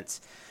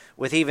defense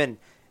with even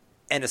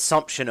an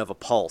assumption of a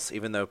pulse,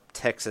 even though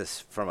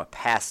Texas, from a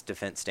pass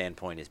defense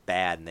standpoint, is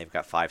bad and they've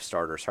got 5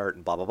 starters hurt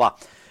and blah, blah, blah.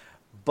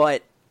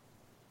 But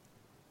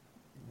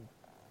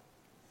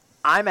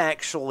I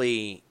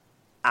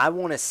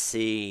want to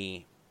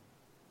see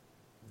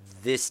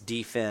this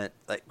defense,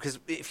 because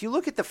if you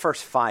look at the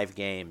first 5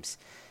 games,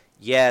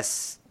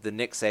 yes, the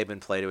Nick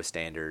Saban play to a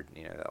standard.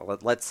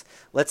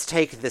 Let's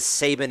take the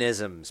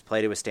Sabanisms,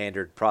 play to a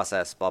standard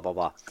process, blah blah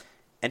blah,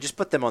 and just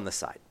put them on the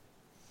side,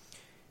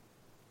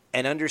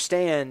 and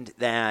understand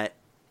that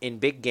in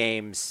big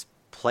games,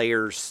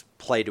 players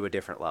play to a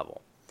different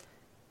level.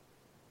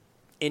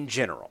 In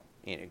general,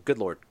 good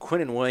Lord,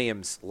 Quinnen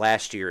Williams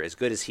last year, as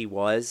good as he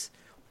was,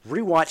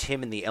 rewatch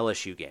him in the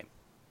LSU game.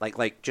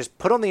 Like just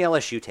put on the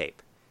LSU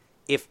tape.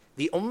 If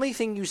the only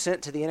thing you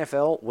sent to the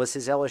NFL was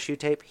his LSU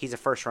tape, he's a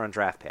first-round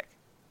draft pick.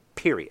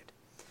 Period.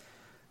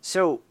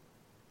 So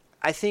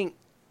I think,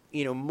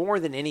 more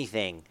than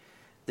anything,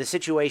 the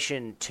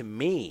situation to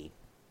me,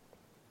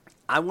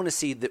 I want to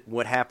see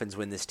what happens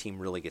when this team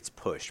really gets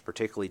pushed,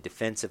 particularly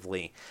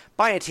defensively,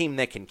 by a team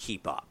that can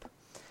keep up.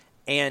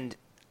 And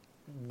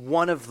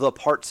one of the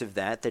parts of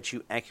that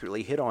you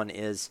accurately hit on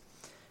is,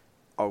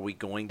 are we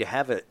going to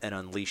have an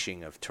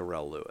unleashing of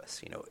Terrell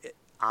Lewis?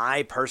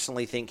 I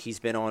personally think he's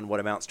been on what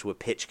amounts to a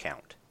pitch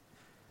count.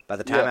 By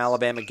the time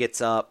Alabama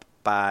gets up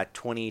by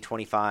 20,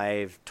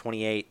 25,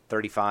 28,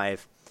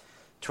 35,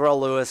 Terrell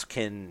Lewis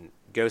can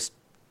go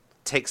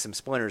take some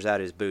splinters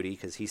out of his booty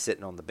because he's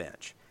sitting on the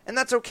bench. And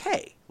that's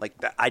okay.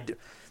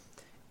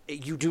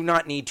 You do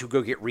not need to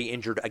go get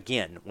re-injured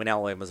again when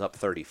Alabama's up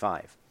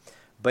 35.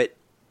 But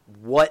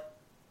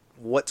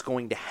what's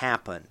going to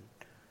happen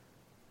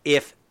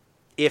if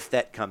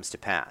that comes to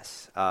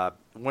pass?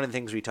 One of the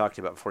things we talked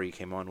about before you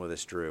came on with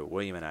us, Drew,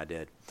 William and I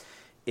did,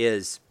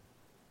 is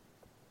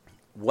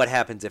what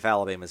happens if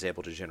Alabama is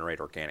able to generate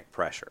organic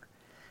pressure.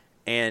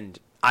 And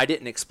I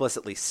didn't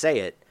explicitly say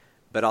it,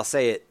 but I'll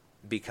say it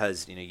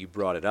because you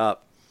brought it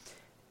up.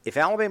 If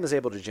Alabama is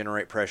able to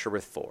generate pressure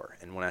with 4,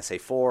 and when I say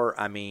 4,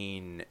 I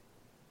mean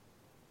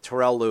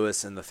Terrell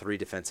Lewis and the 3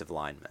 defensive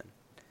linemen,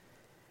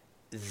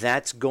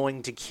 that's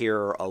going to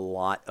cure a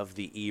lot of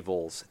the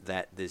evils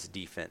that this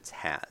defense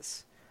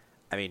has.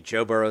 I mean,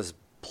 Joe Burrow's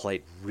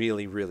played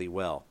really, really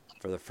well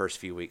for the first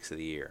few weeks of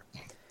the year.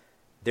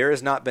 There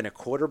has not been a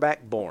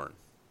quarterback born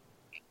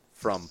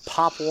from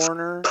Pop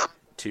Warner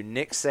to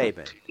Nick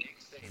Saban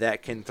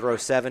that can throw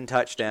 7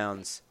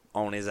 touchdowns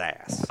on his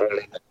ass.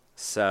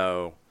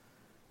 So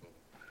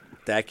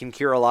that can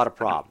cure a lot of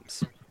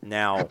problems.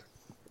 Now,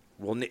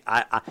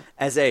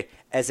 as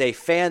a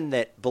fan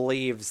that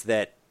believes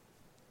that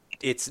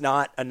it's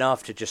not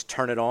enough to just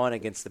turn it on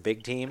against the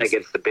big teams,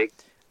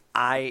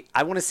 I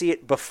want to see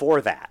it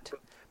before that.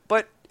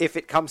 But if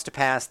it comes to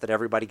pass that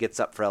everybody gets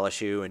up for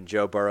LSU and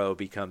Joe Burrow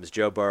becomes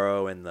Joe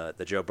Burrow and the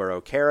Joe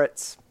Burrow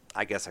carrots,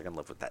 I guess I can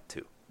live with that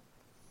too.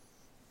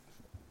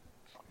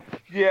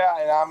 Yeah,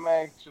 and I'm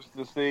anxious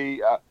to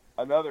see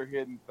another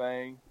hidden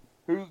thing.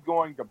 Who's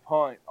going to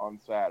punt on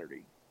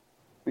Saturday?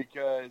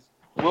 Because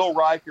Will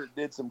Reichert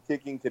did some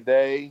kicking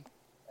today,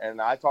 and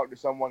I talked to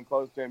someone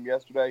close to him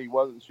yesterday. He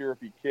wasn't sure if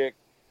he kicked.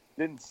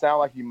 Didn't sound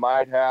like he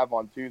might have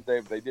on Tuesday,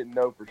 but they didn't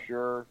know for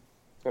sure.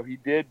 So he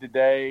did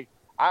today.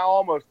 I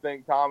almost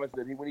think, Thomas,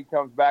 that when he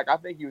comes back, I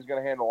think he was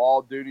going to handle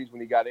all duties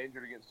when he got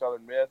injured against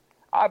Southern Miss.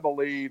 I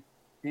believe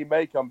he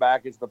may come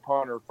back as the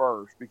punter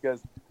first,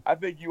 because I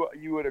think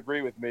you would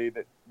agree with me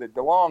that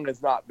DeLong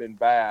has not been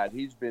bad.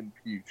 He's been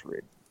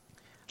putrid.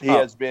 He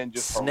has been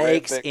just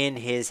snakes horrific. In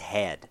his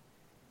head.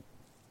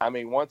 I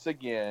mean, once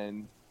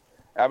again,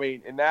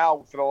 and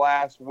now for the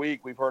last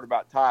week we've heard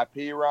about Ty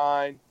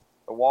Pirine,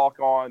 the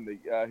walk-on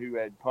who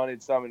had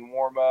punted some in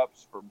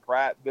warm-ups from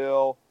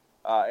Prattville.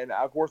 And,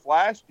 of course,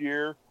 last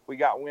year we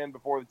got wind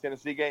before the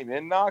Tennessee game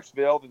in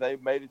Knoxville that they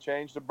made a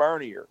change to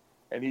Bernier,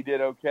 and he did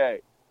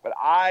okay. But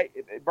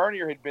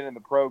Bernier had been in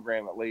the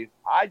program at least.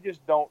 I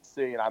just don't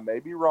see, and I may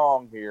be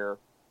wrong here,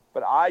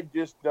 but I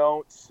just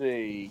don't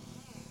see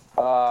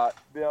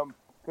them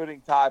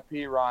putting Ty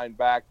Pirine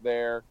back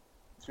there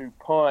to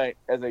punt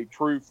as a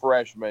true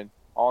freshman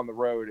on the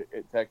road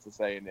at Texas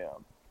A&M,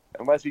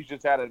 unless he's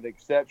just had an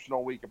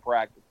exceptional week of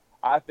practice.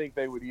 I think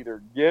they would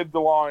either give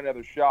DeLong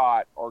another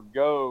shot or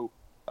go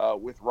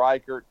with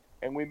Reichert,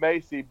 and we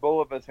may see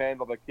Bulovas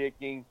handle the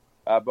kicking,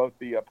 both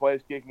the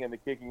place kicking and the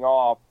kicking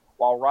off,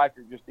 while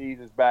Reichert just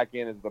eases back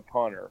in as the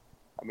punter.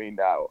 I mean,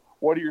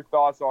 what are your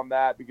thoughts on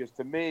that? Because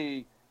to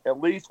me, at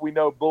least we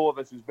know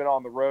Bulovas has been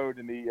on the road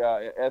in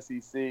the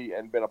SEC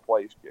and been a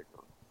place kicker.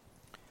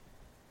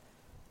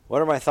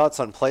 What are my thoughts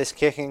on place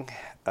kicking?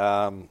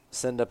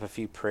 Send up a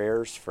few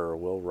prayers for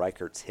Will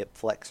Reichert's hip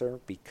flexor,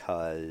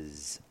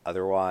 because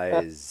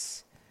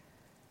otherwise,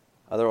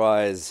 oh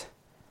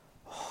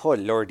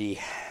lordy,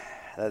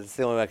 that's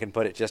the only way I can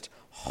put it. Just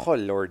oh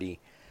lordy.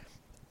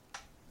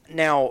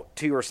 Now,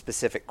 to your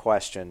specific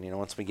question,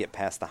 once we get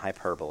past the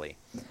hyperbole,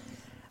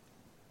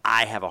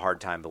 I have a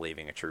hard time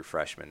believing a true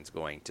freshman is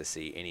going to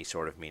see any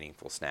sort of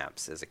meaningful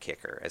snaps as a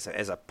kicker, as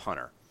a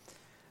punter.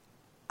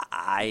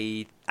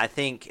 I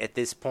think at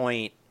this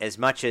point, as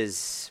much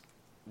as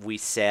we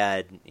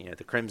said,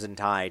 the Crimson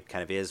Tide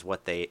kind of is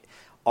what they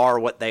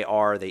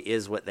are, they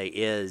is what they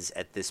is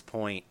at this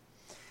point,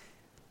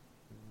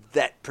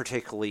 that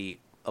particularly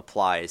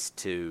applies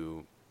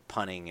to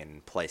punting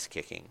and place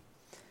kicking.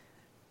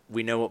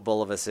 We know what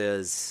Bulovas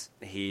is.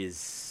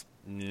 He's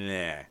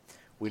nah.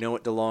 We know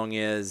what DeLong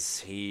is.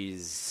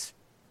 He's,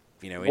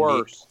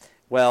 worse.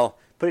 Well,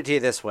 put it to you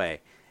this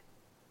way.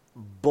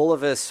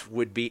 Bulovas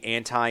would be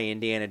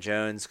anti-Indiana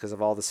Jones because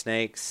of all the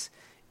snakes.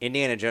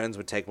 Indiana Jones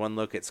would take one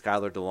look at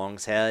Skylar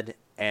DeLong's head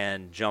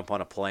and jump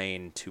on a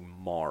plane to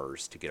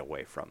Mars to get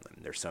away from them.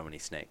 There's so many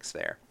snakes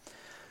there.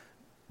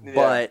 Yeah.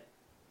 But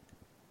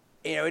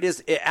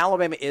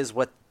Alabama is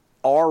what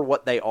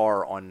they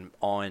are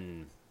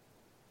on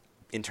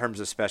in terms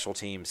of special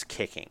teams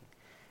kicking.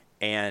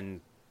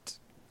 And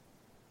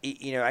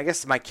I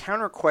guess my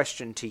counter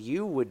question to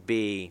you would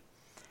be,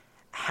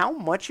 how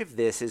much of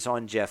this is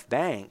on Jeff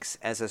Banks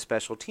as a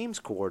special teams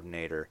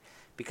coordinator?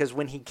 Because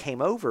when he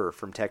came over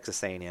from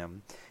Texas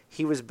A&M,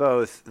 he was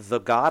both the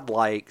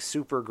godlike,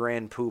 super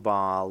grand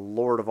poobah,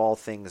 Lord of all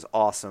things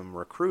awesome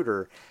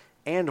recruiter,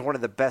 and one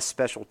of the best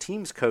special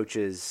teams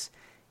coaches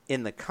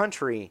in the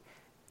country.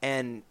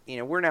 And,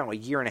 we're now a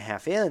year and a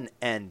half in,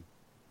 and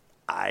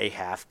I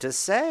have to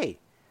say,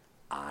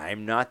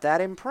 I'm not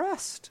that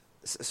impressed.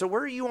 So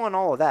where are you on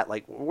all of that?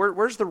 Like,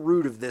 where's the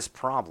root of this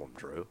problem,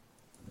 Drew?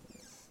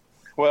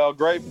 Well,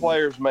 great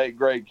players make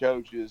great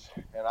coaches,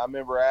 and I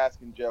remember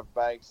asking Jeff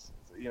Banks,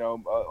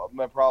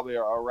 probably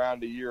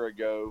around a year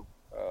ago,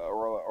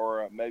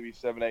 or maybe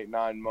 7, 8,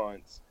 9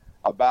 months,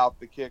 about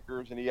the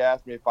kickers, and he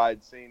asked me if I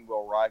had seen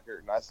Will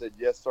Reichert, and I said,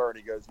 yes, sir, and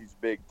he goes, he's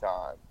big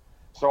time.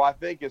 So I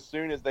think as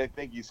soon as they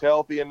think he's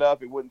healthy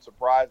enough, it wouldn't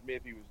surprise me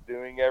if he was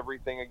doing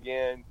everything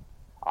again.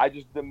 I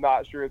just am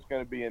not sure it's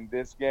going to be in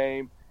this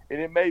game,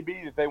 and it may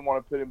be that they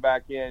want to put him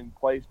back in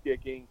place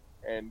kicking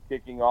and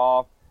kicking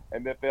off,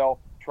 and that they'll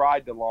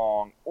try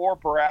DeLong, or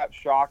perhaps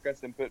shock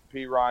us and put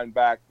P. Ryan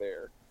back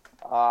there.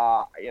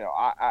 But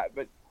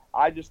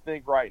I just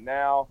think right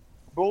now,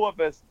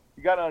 Bulovas,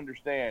 you got to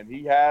understand,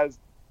 he has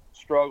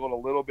struggled a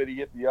little bit. He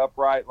hit the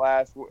upright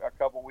a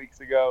couple weeks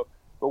ago.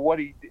 But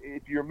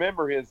if you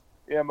remember his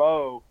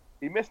MO,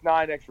 he missed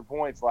 9 extra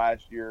points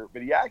last year,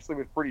 but he actually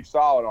was pretty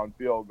solid on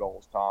field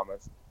goals,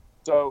 Thomas.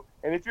 So,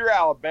 and if you're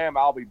Alabama,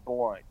 I'll be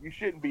blunt. You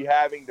shouldn't be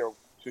having to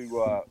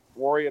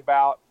worry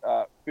about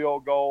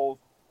field goals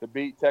to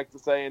beat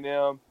Texas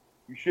A&M.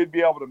 You should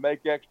be able to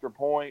make extra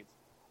points.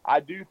 I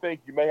do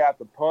think you may have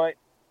to punt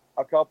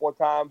a couple of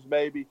times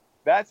maybe.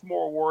 That's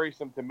more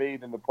worrisome to me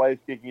than the place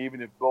kicking,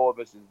 even if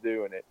Bulovas is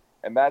doing it.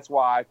 And that's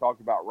why I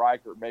talked about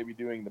Reichert maybe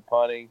doing the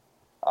punting.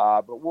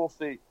 But we'll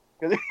see.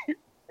 Because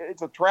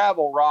it's a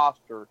travel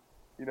roster,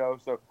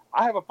 So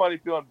I have a funny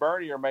feeling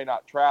Bernier may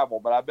not travel,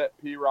 but I bet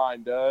P.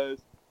 Ryan does.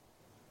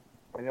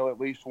 And he'll at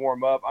least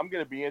warm up. I'm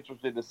going to be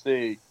interested to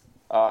see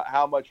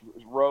how much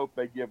rope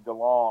they give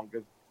DeLong,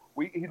 because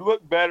he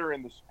looked better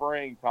in the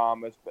spring,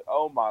 Thomas, but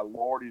oh my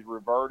Lord, he's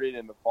reverted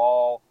in the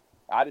fall.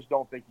 I just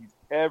don't think he's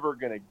ever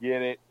going to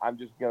get it. I'm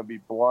just going to be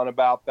blunt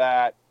about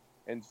that.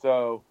 And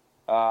so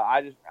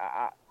I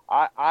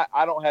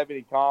don't have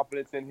any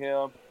confidence in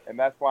him, and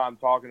that's why I'm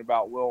talking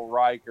about Will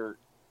Reichert,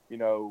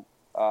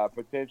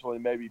 potentially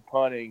maybe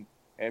punting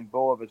and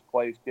Bulovas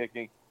place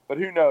kicking. But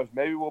who knows?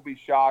 Maybe we'll be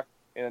shocked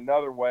in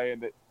another way,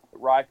 and that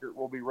Reichert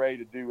will be ready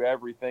to do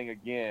everything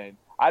again.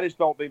 I just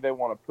don't think they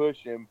want to push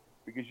him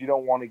because you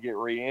don't want to get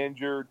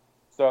re-injured.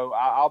 So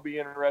I'll be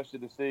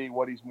interested to see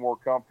what he's more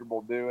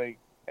comfortable doing.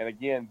 And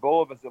again,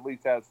 Bulovas at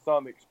least has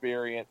some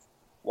experience,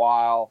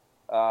 while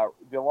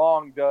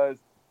DeLong does,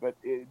 but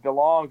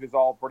DeLong's is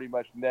all pretty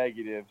much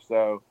negative.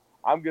 So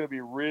I'm going to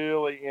be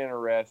really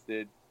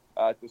interested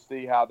to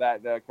see how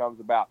that comes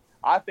about.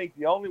 I think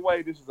the only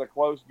way this is a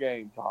close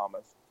game,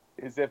 Thomas,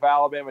 is if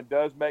Alabama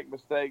does make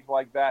mistakes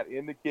like that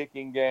in the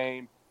kicking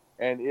game,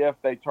 and if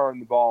they turn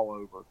the ball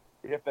over.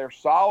 If they're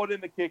solid in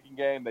the kicking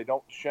game, they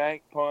don't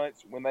shank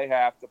punts when they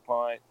have to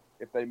punt.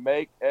 If they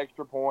make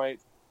extra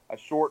points, a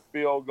short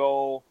field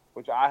goal,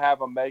 which I have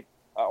them make,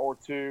 or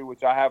two,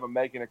 which I have them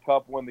making a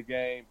couple in the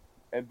game,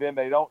 and then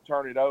they don't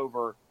turn it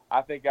over,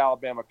 I think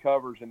Alabama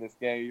covers in this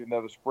game, even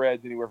though the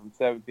spread's anywhere from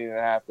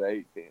 17.5 to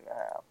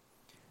 18.5.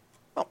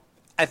 Well,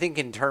 I think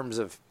in terms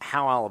of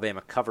how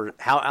Alabama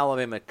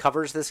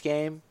covers this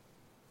game,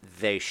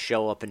 they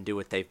show up and do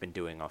what they've been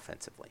doing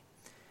offensively.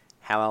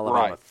 How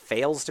Alabama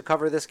fails to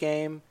cover this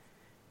game,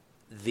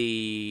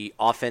 the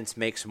offense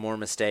makes more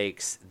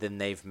mistakes than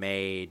they've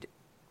made,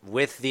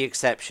 with the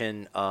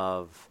exception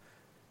of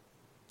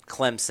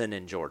Clemson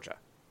and Georgia.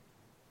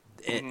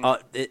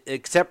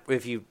 Except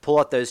if you pull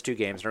out those two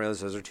games, I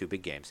realize those are two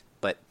big games,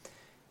 but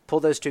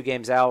pull those two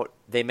games out,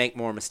 they make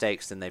more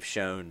mistakes than they've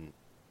shown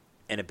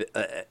in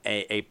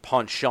a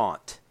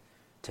penchant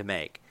to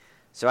make.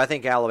 So I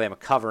think Alabama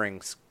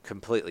covering's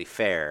completely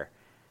fair.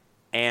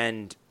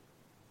 And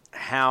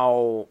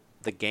how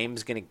the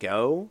game's going to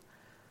go,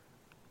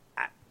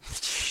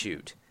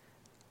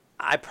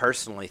 I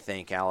personally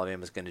think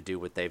Alabama's going to do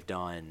what they've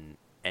done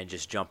and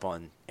just jump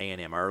on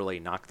A&M early,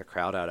 knock the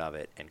crowd out of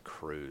it, and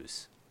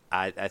cruise.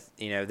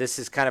 This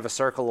is kind of a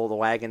circle of the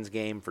wagons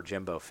game for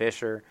Jimbo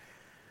Fisher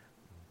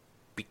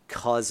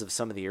because of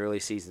some of the early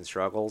season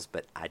struggles,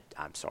 but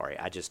I'm sorry,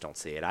 I just don't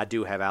see it. I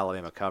do have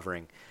Alabama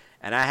covering,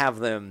 and I have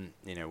them,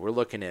 we're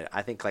looking at,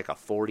 I think, like a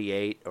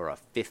 48 or a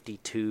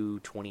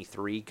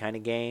 52-23 kind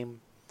of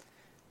game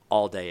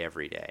all day,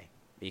 every day,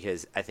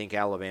 because I think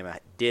Alabama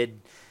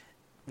did,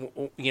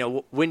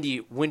 when do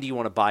you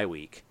want a bye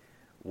week?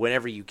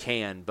 Whenever you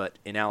can, but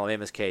in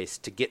Alabama's case,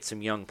 to get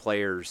some young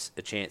players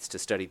a chance to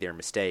study their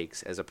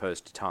mistakes as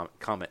opposed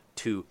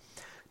to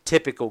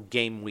typical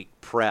game week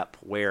prep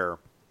where,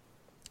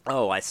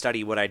 I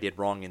study what I did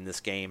wrong in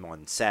this game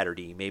on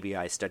Saturday, maybe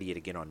I study it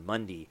again on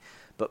Monday,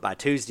 but by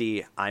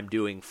Tuesday I'm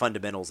doing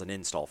fundamentals and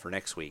install for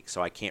next week,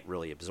 so I can't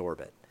really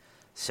absorb it.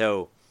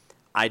 So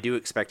I do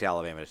expect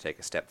Alabama to take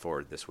a step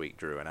forward this week,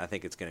 Drew, and I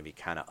think it's going to be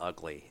kind of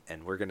ugly,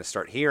 and we're going to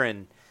start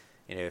hearing,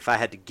 if I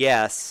had to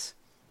guess,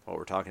 what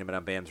we're talking about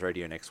on BAM's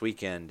radio next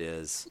weekend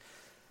is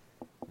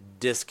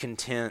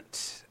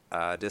discontent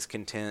out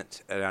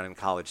in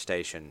College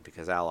Station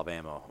because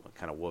Alabama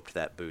kind of whooped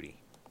that booty.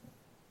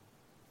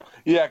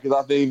 Yeah, because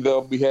I think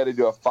they'll be headed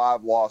to a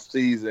 5-loss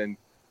season,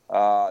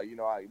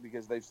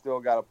 because they've still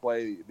got to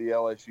play the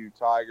LSU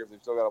Tigers. They've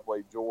still got to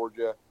play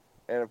Georgia.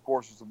 And, of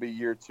course, this will be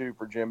year 2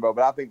 for Jimbo.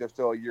 But I think they're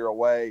still a year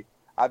away.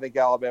 I think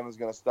Alabama's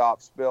going to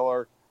stop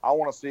Spiller. I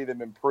want to see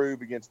them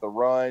improve against the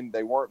run.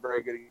 They weren't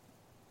very good against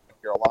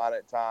Carolina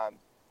at times.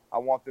 I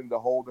want them to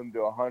hold them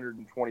to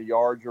 120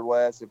 yards or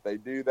less. If they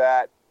do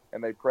that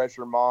and they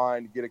pressure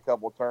mine, get a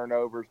couple of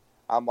turnovers,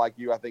 I'm like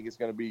you. I think it's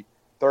going to be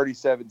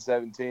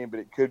 37-17, but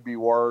it could be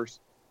worse.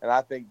 And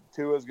I think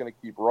Tua's going to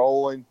keep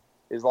rolling.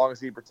 As long as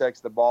he protects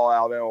the ball,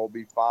 Alabama will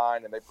be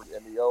fine, and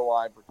the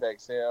O-line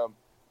protects him.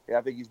 And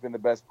I think he's been the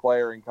best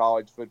player in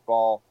college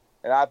football.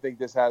 And I think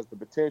this has the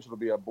potential to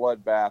be a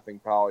bloodbath in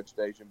College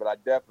Station, but I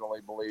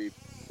definitely believe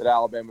that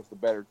Alabama's the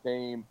better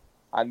team.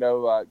 I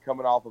know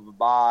coming off of a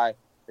bye,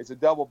 it's a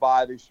double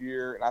bye this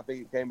year, and I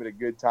think it came at a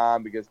good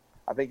time because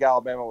I think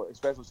Alabama,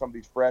 especially some of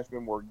these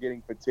freshmen, were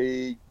getting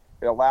fatigued.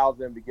 It allows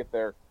them to get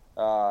their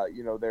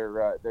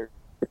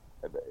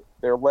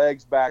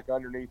legs back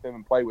underneath them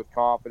and play with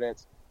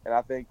confidence. And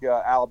I think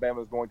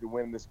Alabama is going to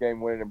win this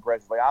game, win it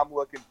impressively. I'm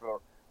looking for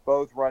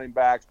both running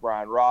backs,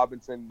 Brian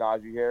Robinson,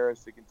 Najee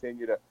Harris, to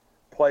continue to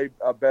play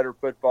a better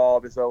football.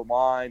 This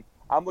O-line,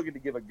 I'm looking to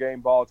give a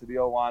game ball to the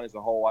O-line as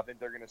a whole. I think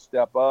they're going to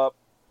step up.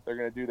 They're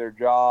going to do their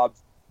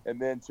jobs. And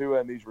then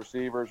Tua and these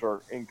receivers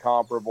are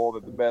incomparable.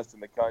 They're the best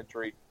in the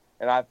country.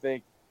 And I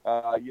think,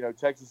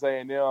 Texas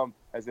A&M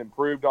has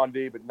improved on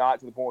D, but not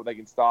to the point where they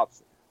can stop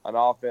an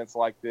offense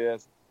like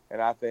this.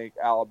 And I think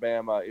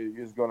Alabama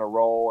is going to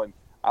roll. And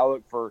I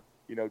look for,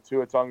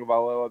 Tua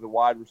Tagovailoa, the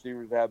wide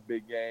receivers to have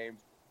big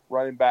games,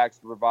 running backs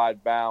to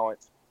provide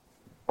balance.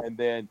 And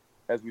then,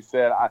 as we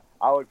said,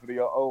 I look for the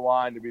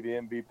O-line to be the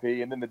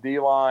MVP. And then the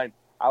D-line,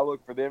 I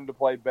look for them to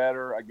play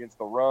better against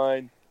the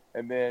run.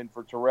 And then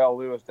for Terrell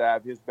Lewis to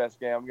have his best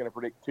game, I'm going to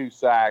predict 2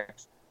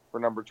 sacks for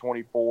number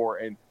 24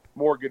 and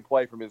more good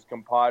play from his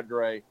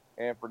compadre,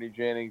 Anthony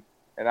Jennings.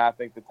 And I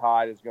think the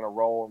Tide is going to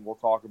roll, and we'll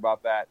talk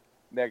about that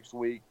next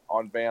week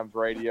on BAM's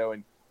radio.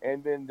 And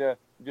then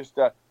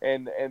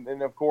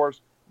and of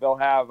course they'll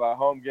have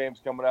home games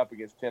coming up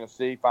against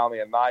Tennessee, finally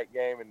a night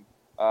game, and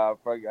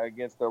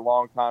against their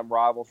longtime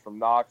rivals from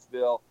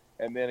Knoxville,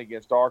 and then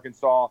against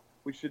Arkansas.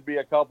 We should be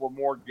a couple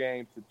more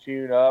games to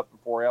tune up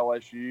before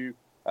LSU.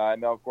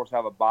 And they'll, of course,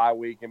 have a bye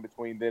week in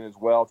between then as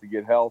well to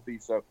get healthy.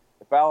 So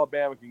if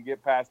Alabama can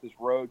get past this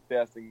road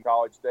test in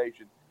College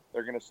Station,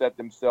 they're going to set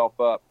themselves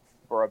up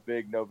for a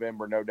big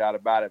November, no doubt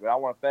about it. But I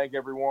want to thank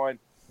everyone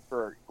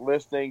for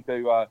listening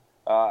to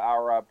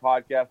our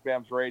podcast,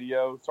 BAM's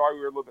Radio. Sorry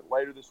we were a little bit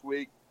later this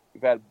week.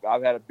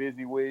 I've had a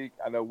busy week.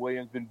 I know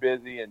William's been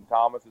busy and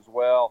Thomas as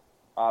well.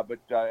 But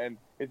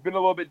it's been a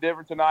little bit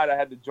different tonight. I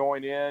had to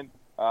join in,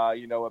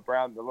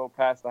 around a little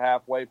past the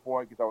halfway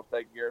point because I was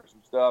taking care of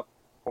some stuff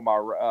for my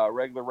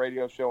regular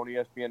radio show on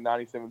ESPN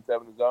 97.7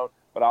 The Zone.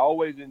 But I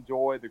always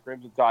enjoy the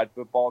Crimson Tide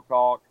football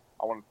talk.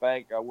 I want to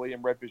thank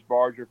William Redfish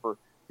Barger for,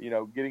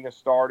 getting us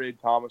started,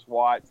 Thomas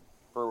Watts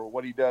for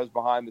what he does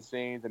behind the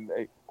scenes. And,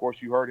 of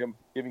course, you heard him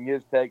giving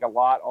his take a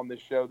lot on this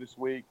show this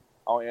week.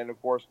 And,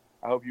 of course,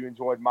 I hope you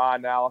enjoyed my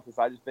analysis.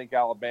 I just think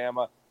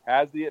Alabama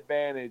has the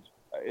advantage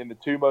in the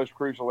 2 most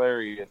crucial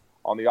areas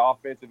on the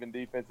offensive and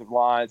defensive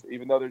lines.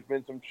 Even though there's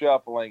been some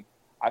shuffling,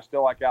 I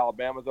still like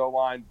Alabama's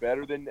O-line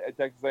better than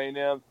Texas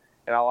A&M,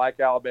 and I like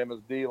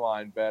Alabama's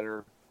D-line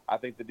better. I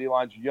think the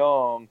D-line's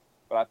young,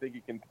 but I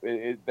think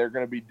they're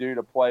going to be due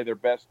to play their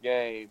best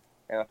game,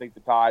 and I think the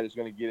Tide is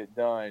going to get it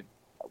done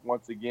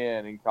once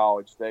again in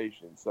College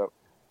Station. So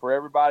for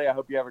everybody, I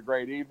hope you have a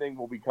great evening.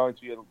 We'll be coming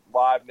to you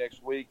live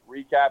next week,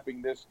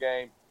 recapping this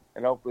game,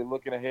 and hopefully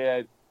looking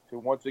ahead to,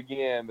 once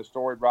again, the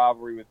storied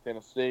rivalry with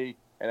Tennessee,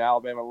 and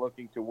Alabama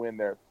looking to win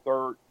their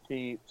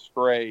 13th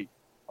straight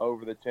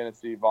over the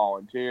Tennessee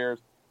Volunteers.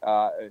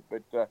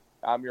 But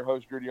I'm your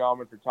host, Drew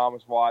DeArmond, for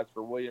Thomas Watts,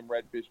 for William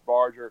Redfish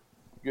Barger.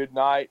 Good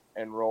night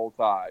and roll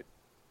Tide.